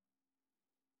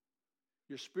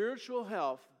 Your spiritual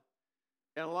health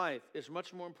and life is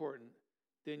much more important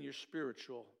than your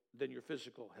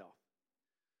physical health.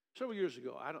 Several years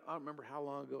ago, I don't remember how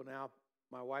long ago now,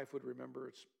 my wife would remember,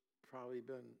 it's probably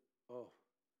been,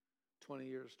 20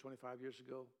 years, 25 years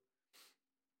ago.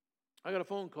 I got a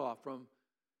phone call from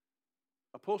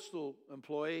a postal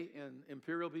employee in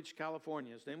Imperial Beach,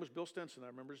 California. His name was Bill Stenson. I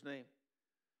remember his name.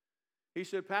 He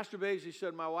said, Pastor Bays, he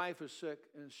said, my wife is sick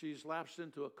and she's lapsed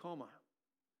into a coma.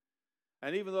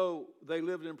 And even though they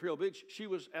lived in Imperial Beach, she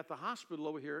was at the hospital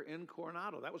over here in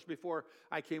Coronado. That was before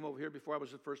I came over here, before I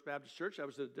was at First Baptist Church. I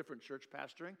was at a different church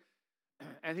pastoring.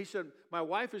 And he said, my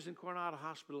wife is in Coronado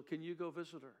Hospital. Can you go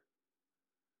visit her?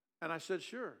 And I said,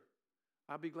 sure,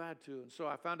 I'll be glad to. And so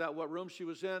I found out what room she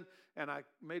was in, and I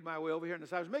made my way over here. And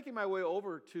as I was making my way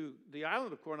over to the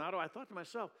island of Coronado, I thought to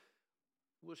myself,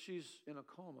 well, she's in a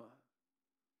coma.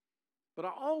 But I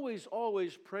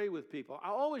always pray with people. I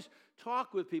always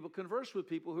talk with people, converse with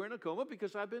people who are in a coma,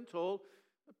 because I've been told,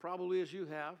 probably as you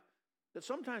have, that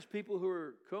sometimes people who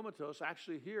are comatose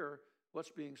actually hear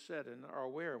what's being said and are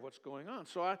aware of what's going on.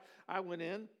 So I went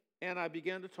in, and I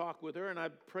began to talk with her, and I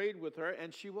prayed with her,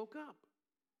 and she woke up.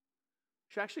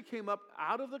 She actually came up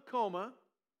out of the coma.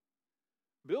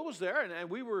 Bill was there, and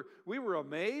we were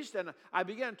amazed, and I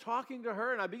began talking to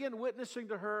her, and I began witnessing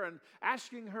to her and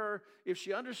asking her if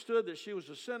she understood that she was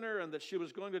a sinner and that she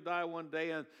was going to die one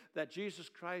day, and that Jesus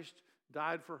Christ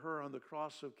died for her on the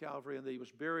cross of Calvary, and that he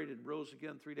was buried and rose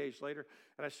again 3 days later.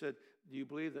 And I said, do you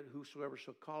believe that whosoever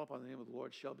shall call upon the name of the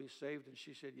Lord shall be saved? And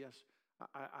she said, yes,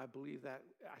 I believe that.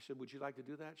 I said, would you like to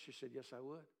do that? She said, yes, I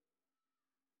would.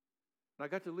 And I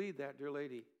got to lead that dear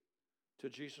lady to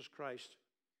Jesus Christ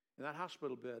in that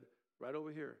hospital bed right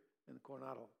over here in the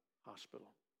Coronado Hospital.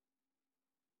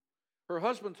 Her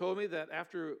husband told me that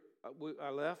after I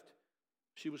left,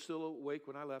 she was still awake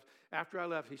when I left. After I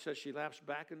left, he said she lapsed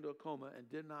back into a coma and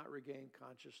did not regain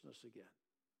consciousness again.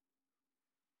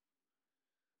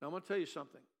 Now, I'm going to tell you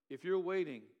something. If you're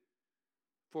waiting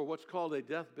for what's called a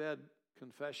deathbed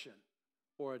confession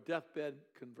or a deathbed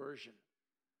conversion,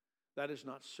 that is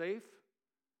not safe,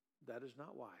 that is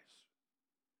not wise.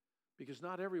 Because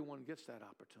not everyone gets that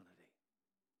opportunity.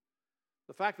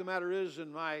 The fact of the matter is,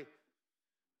 in my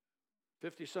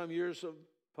 50-some years of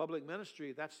public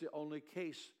ministry, that's the only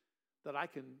case that I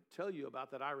can tell you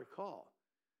about that I recall,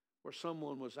 where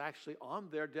someone was actually on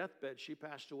their deathbed. She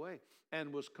passed away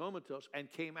and was comatose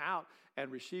and came out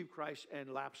and received Christ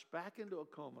and lapsed back into a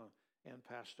coma and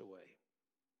passed away.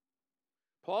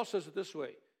 Paul says it this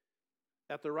way,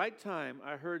 at the right time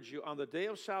I heard you. On the day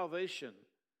of salvation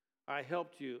I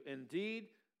helped you. Indeed,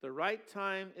 the right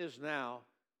time is now.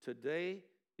 Today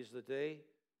is the day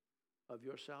of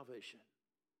your salvation.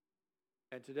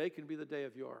 And today can be the day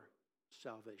of your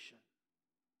salvation.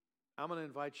 I'm going to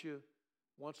invite you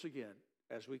once again,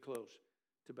 as we close,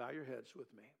 to bow your heads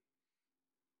with me.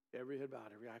 Every head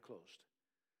bowed, every eye closed.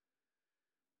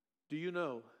 Do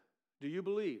you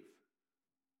believe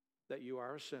that you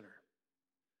are a sinner?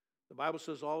 The Bible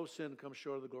says all sin comes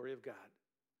short of the glory of God.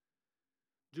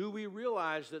 Do we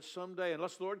realize that someday,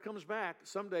 unless the Lord comes back,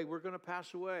 someday we're going to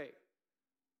pass away?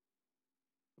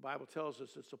 The Bible tells us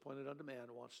it's appointed unto man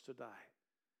once to die,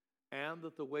 and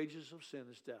that the wages of sin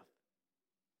is death.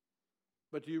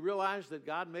 But do you realize that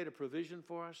God made a provision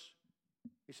for us?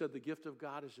 He said the gift of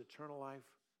God is eternal life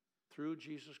through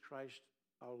Jesus Christ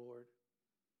our Lord.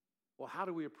 Well, how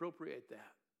do we appropriate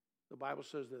that? The Bible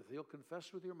says that if you'll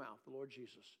confess with your mouth the Lord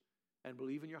Jesus and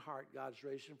believe in your heart God's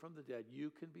raised him from the dead,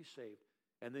 you can be saved.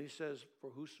 And then he says, for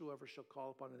whosoever shall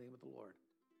call upon the name of the Lord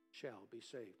shall be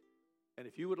saved. And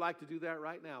if you would like to do that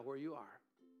right now where you are,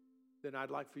 then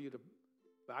I'd like for you to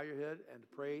bow your head and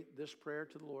pray this prayer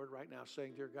to the Lord right now,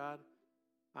 saying, dear God,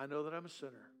 I know that I'm a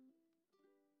sinner.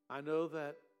 I know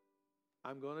that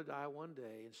I'm going to die one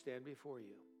day and stand before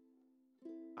you.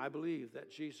 I believe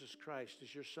that Jesus Christ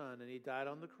is your Son and he died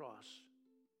on the cross.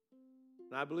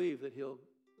 And I believe that he'll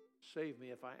save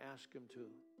me if I ask him to.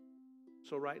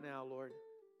 So right now, Lord,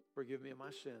 forgive me of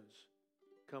my sins.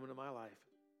 Come into my life.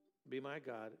 Be my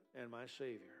God and my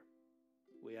Savior.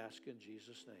 We ask in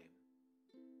Jesus' name.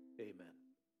 Amen.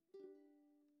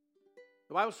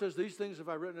 The Bible says, these things have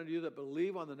I written unto you that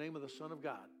believe on the name of the Son of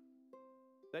God,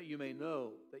 that you may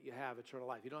know that you have eternal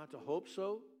life. You don't have to hope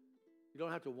so. You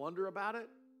don't have to wonder about it.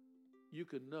 You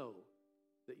can know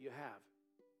that you have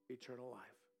eternal life.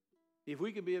 If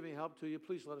we can be of any help to you,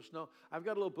 please let us know. I've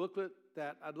got a little booklet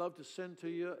that I'd love to send to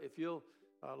you. If you'll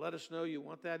let us know you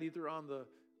want that either on the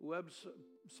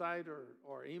website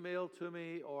or email to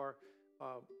me or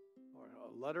a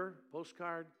letter,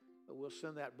 postcard, we'll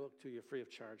send that book to you free of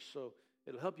charge. So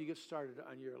it'll help you get started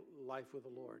on your life with the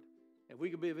Lord. And if we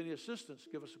can be of any assistance,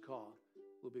 give us a call.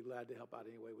 We'll be glad to help out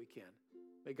any way we can.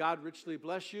 May God richly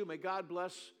bless you. May God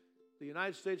bless the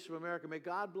United States of America. May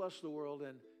God bless the world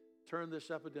and turn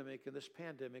this epidemic and this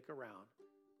pandemic around.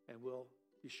 And we'll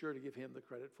be sure to give him the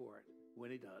credit for it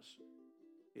when he does.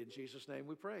 In Jesus' name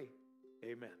we pray.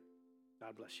 Amen.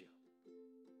 God bless you.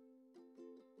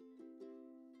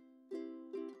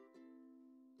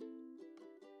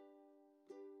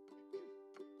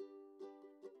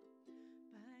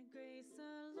 By grace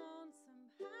alone,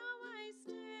 somehow I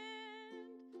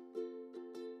stand,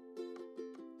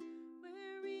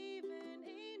 where even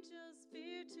angels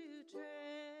fear to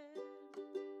tread,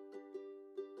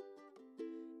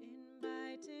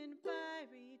 enlightened by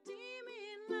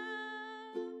redeeming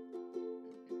love,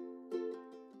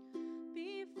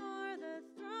 before the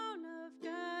throne of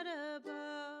God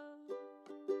above.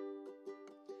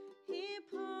 He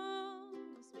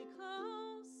pulls me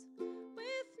close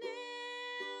with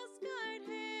nail-scarred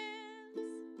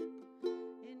hands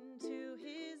into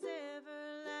his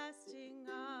everlasting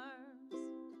arms.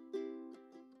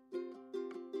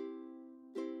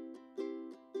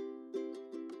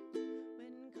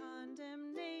 When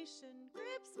condemnation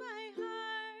grips my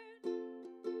heart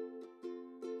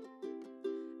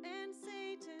and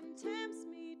Satan tempts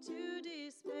me to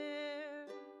despair,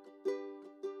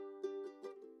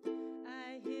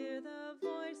 I hear the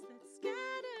voice that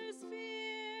scatters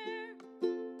fear.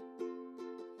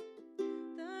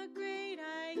 The great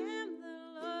I am, the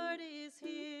Lord is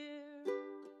here.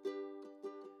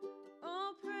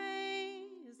 Oh,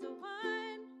 praise the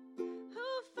one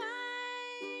who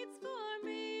fights for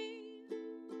me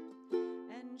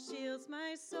and shields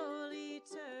my soul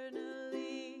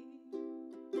eternally.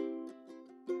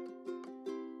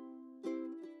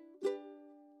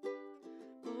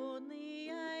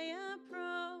 Boldly I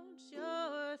approach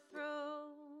your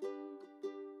throne.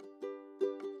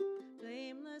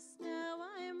 Blameless now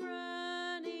I'm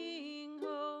running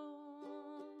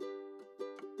home.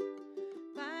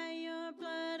 By your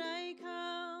blood I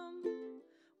come,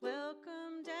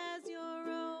 welcomed as your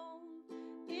own,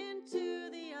 into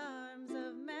the arms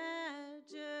of majesty.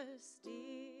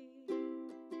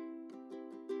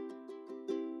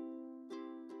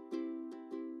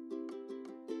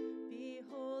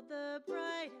 Behold the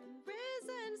bright and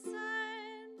risen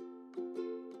sun,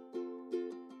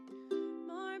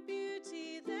 more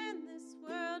beauty than this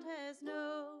world has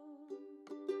known.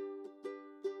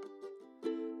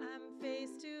 I'm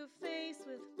face to face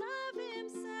with love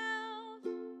himself,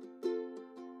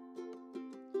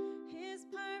 his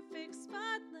perfect,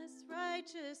 spotless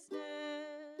righteousness.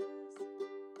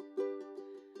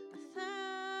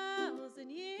 1,000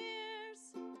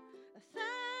 years,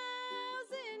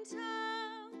 1,000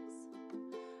 tongues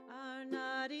are not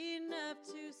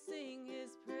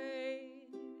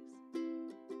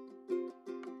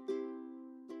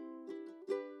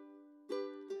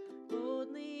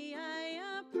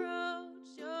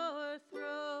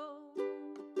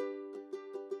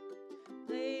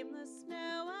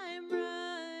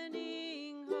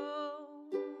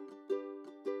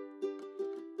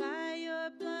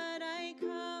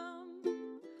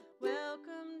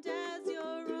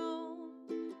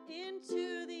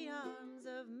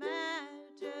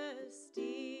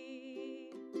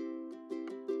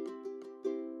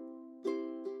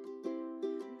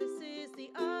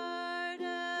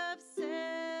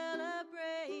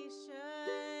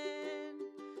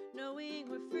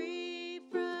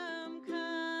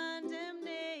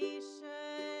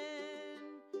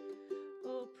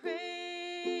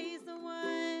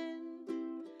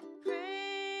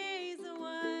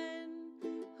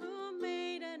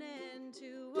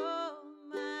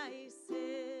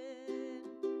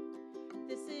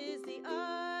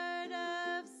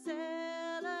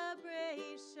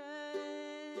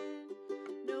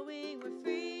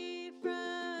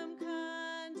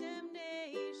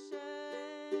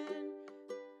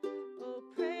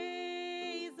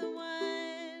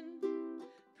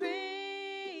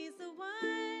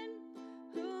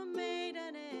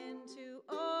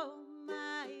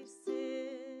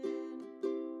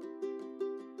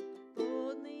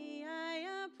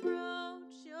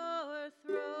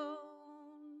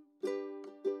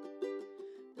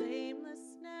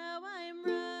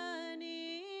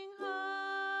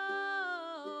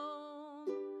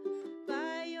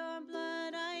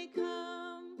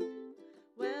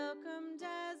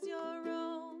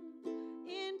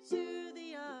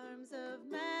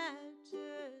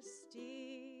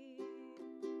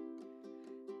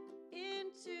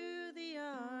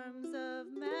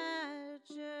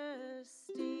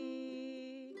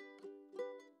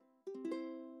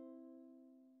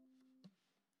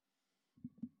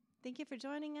Thank you for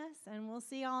joining us, and we'll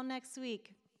see you all next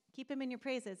week. Keep him in your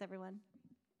praises, everyone.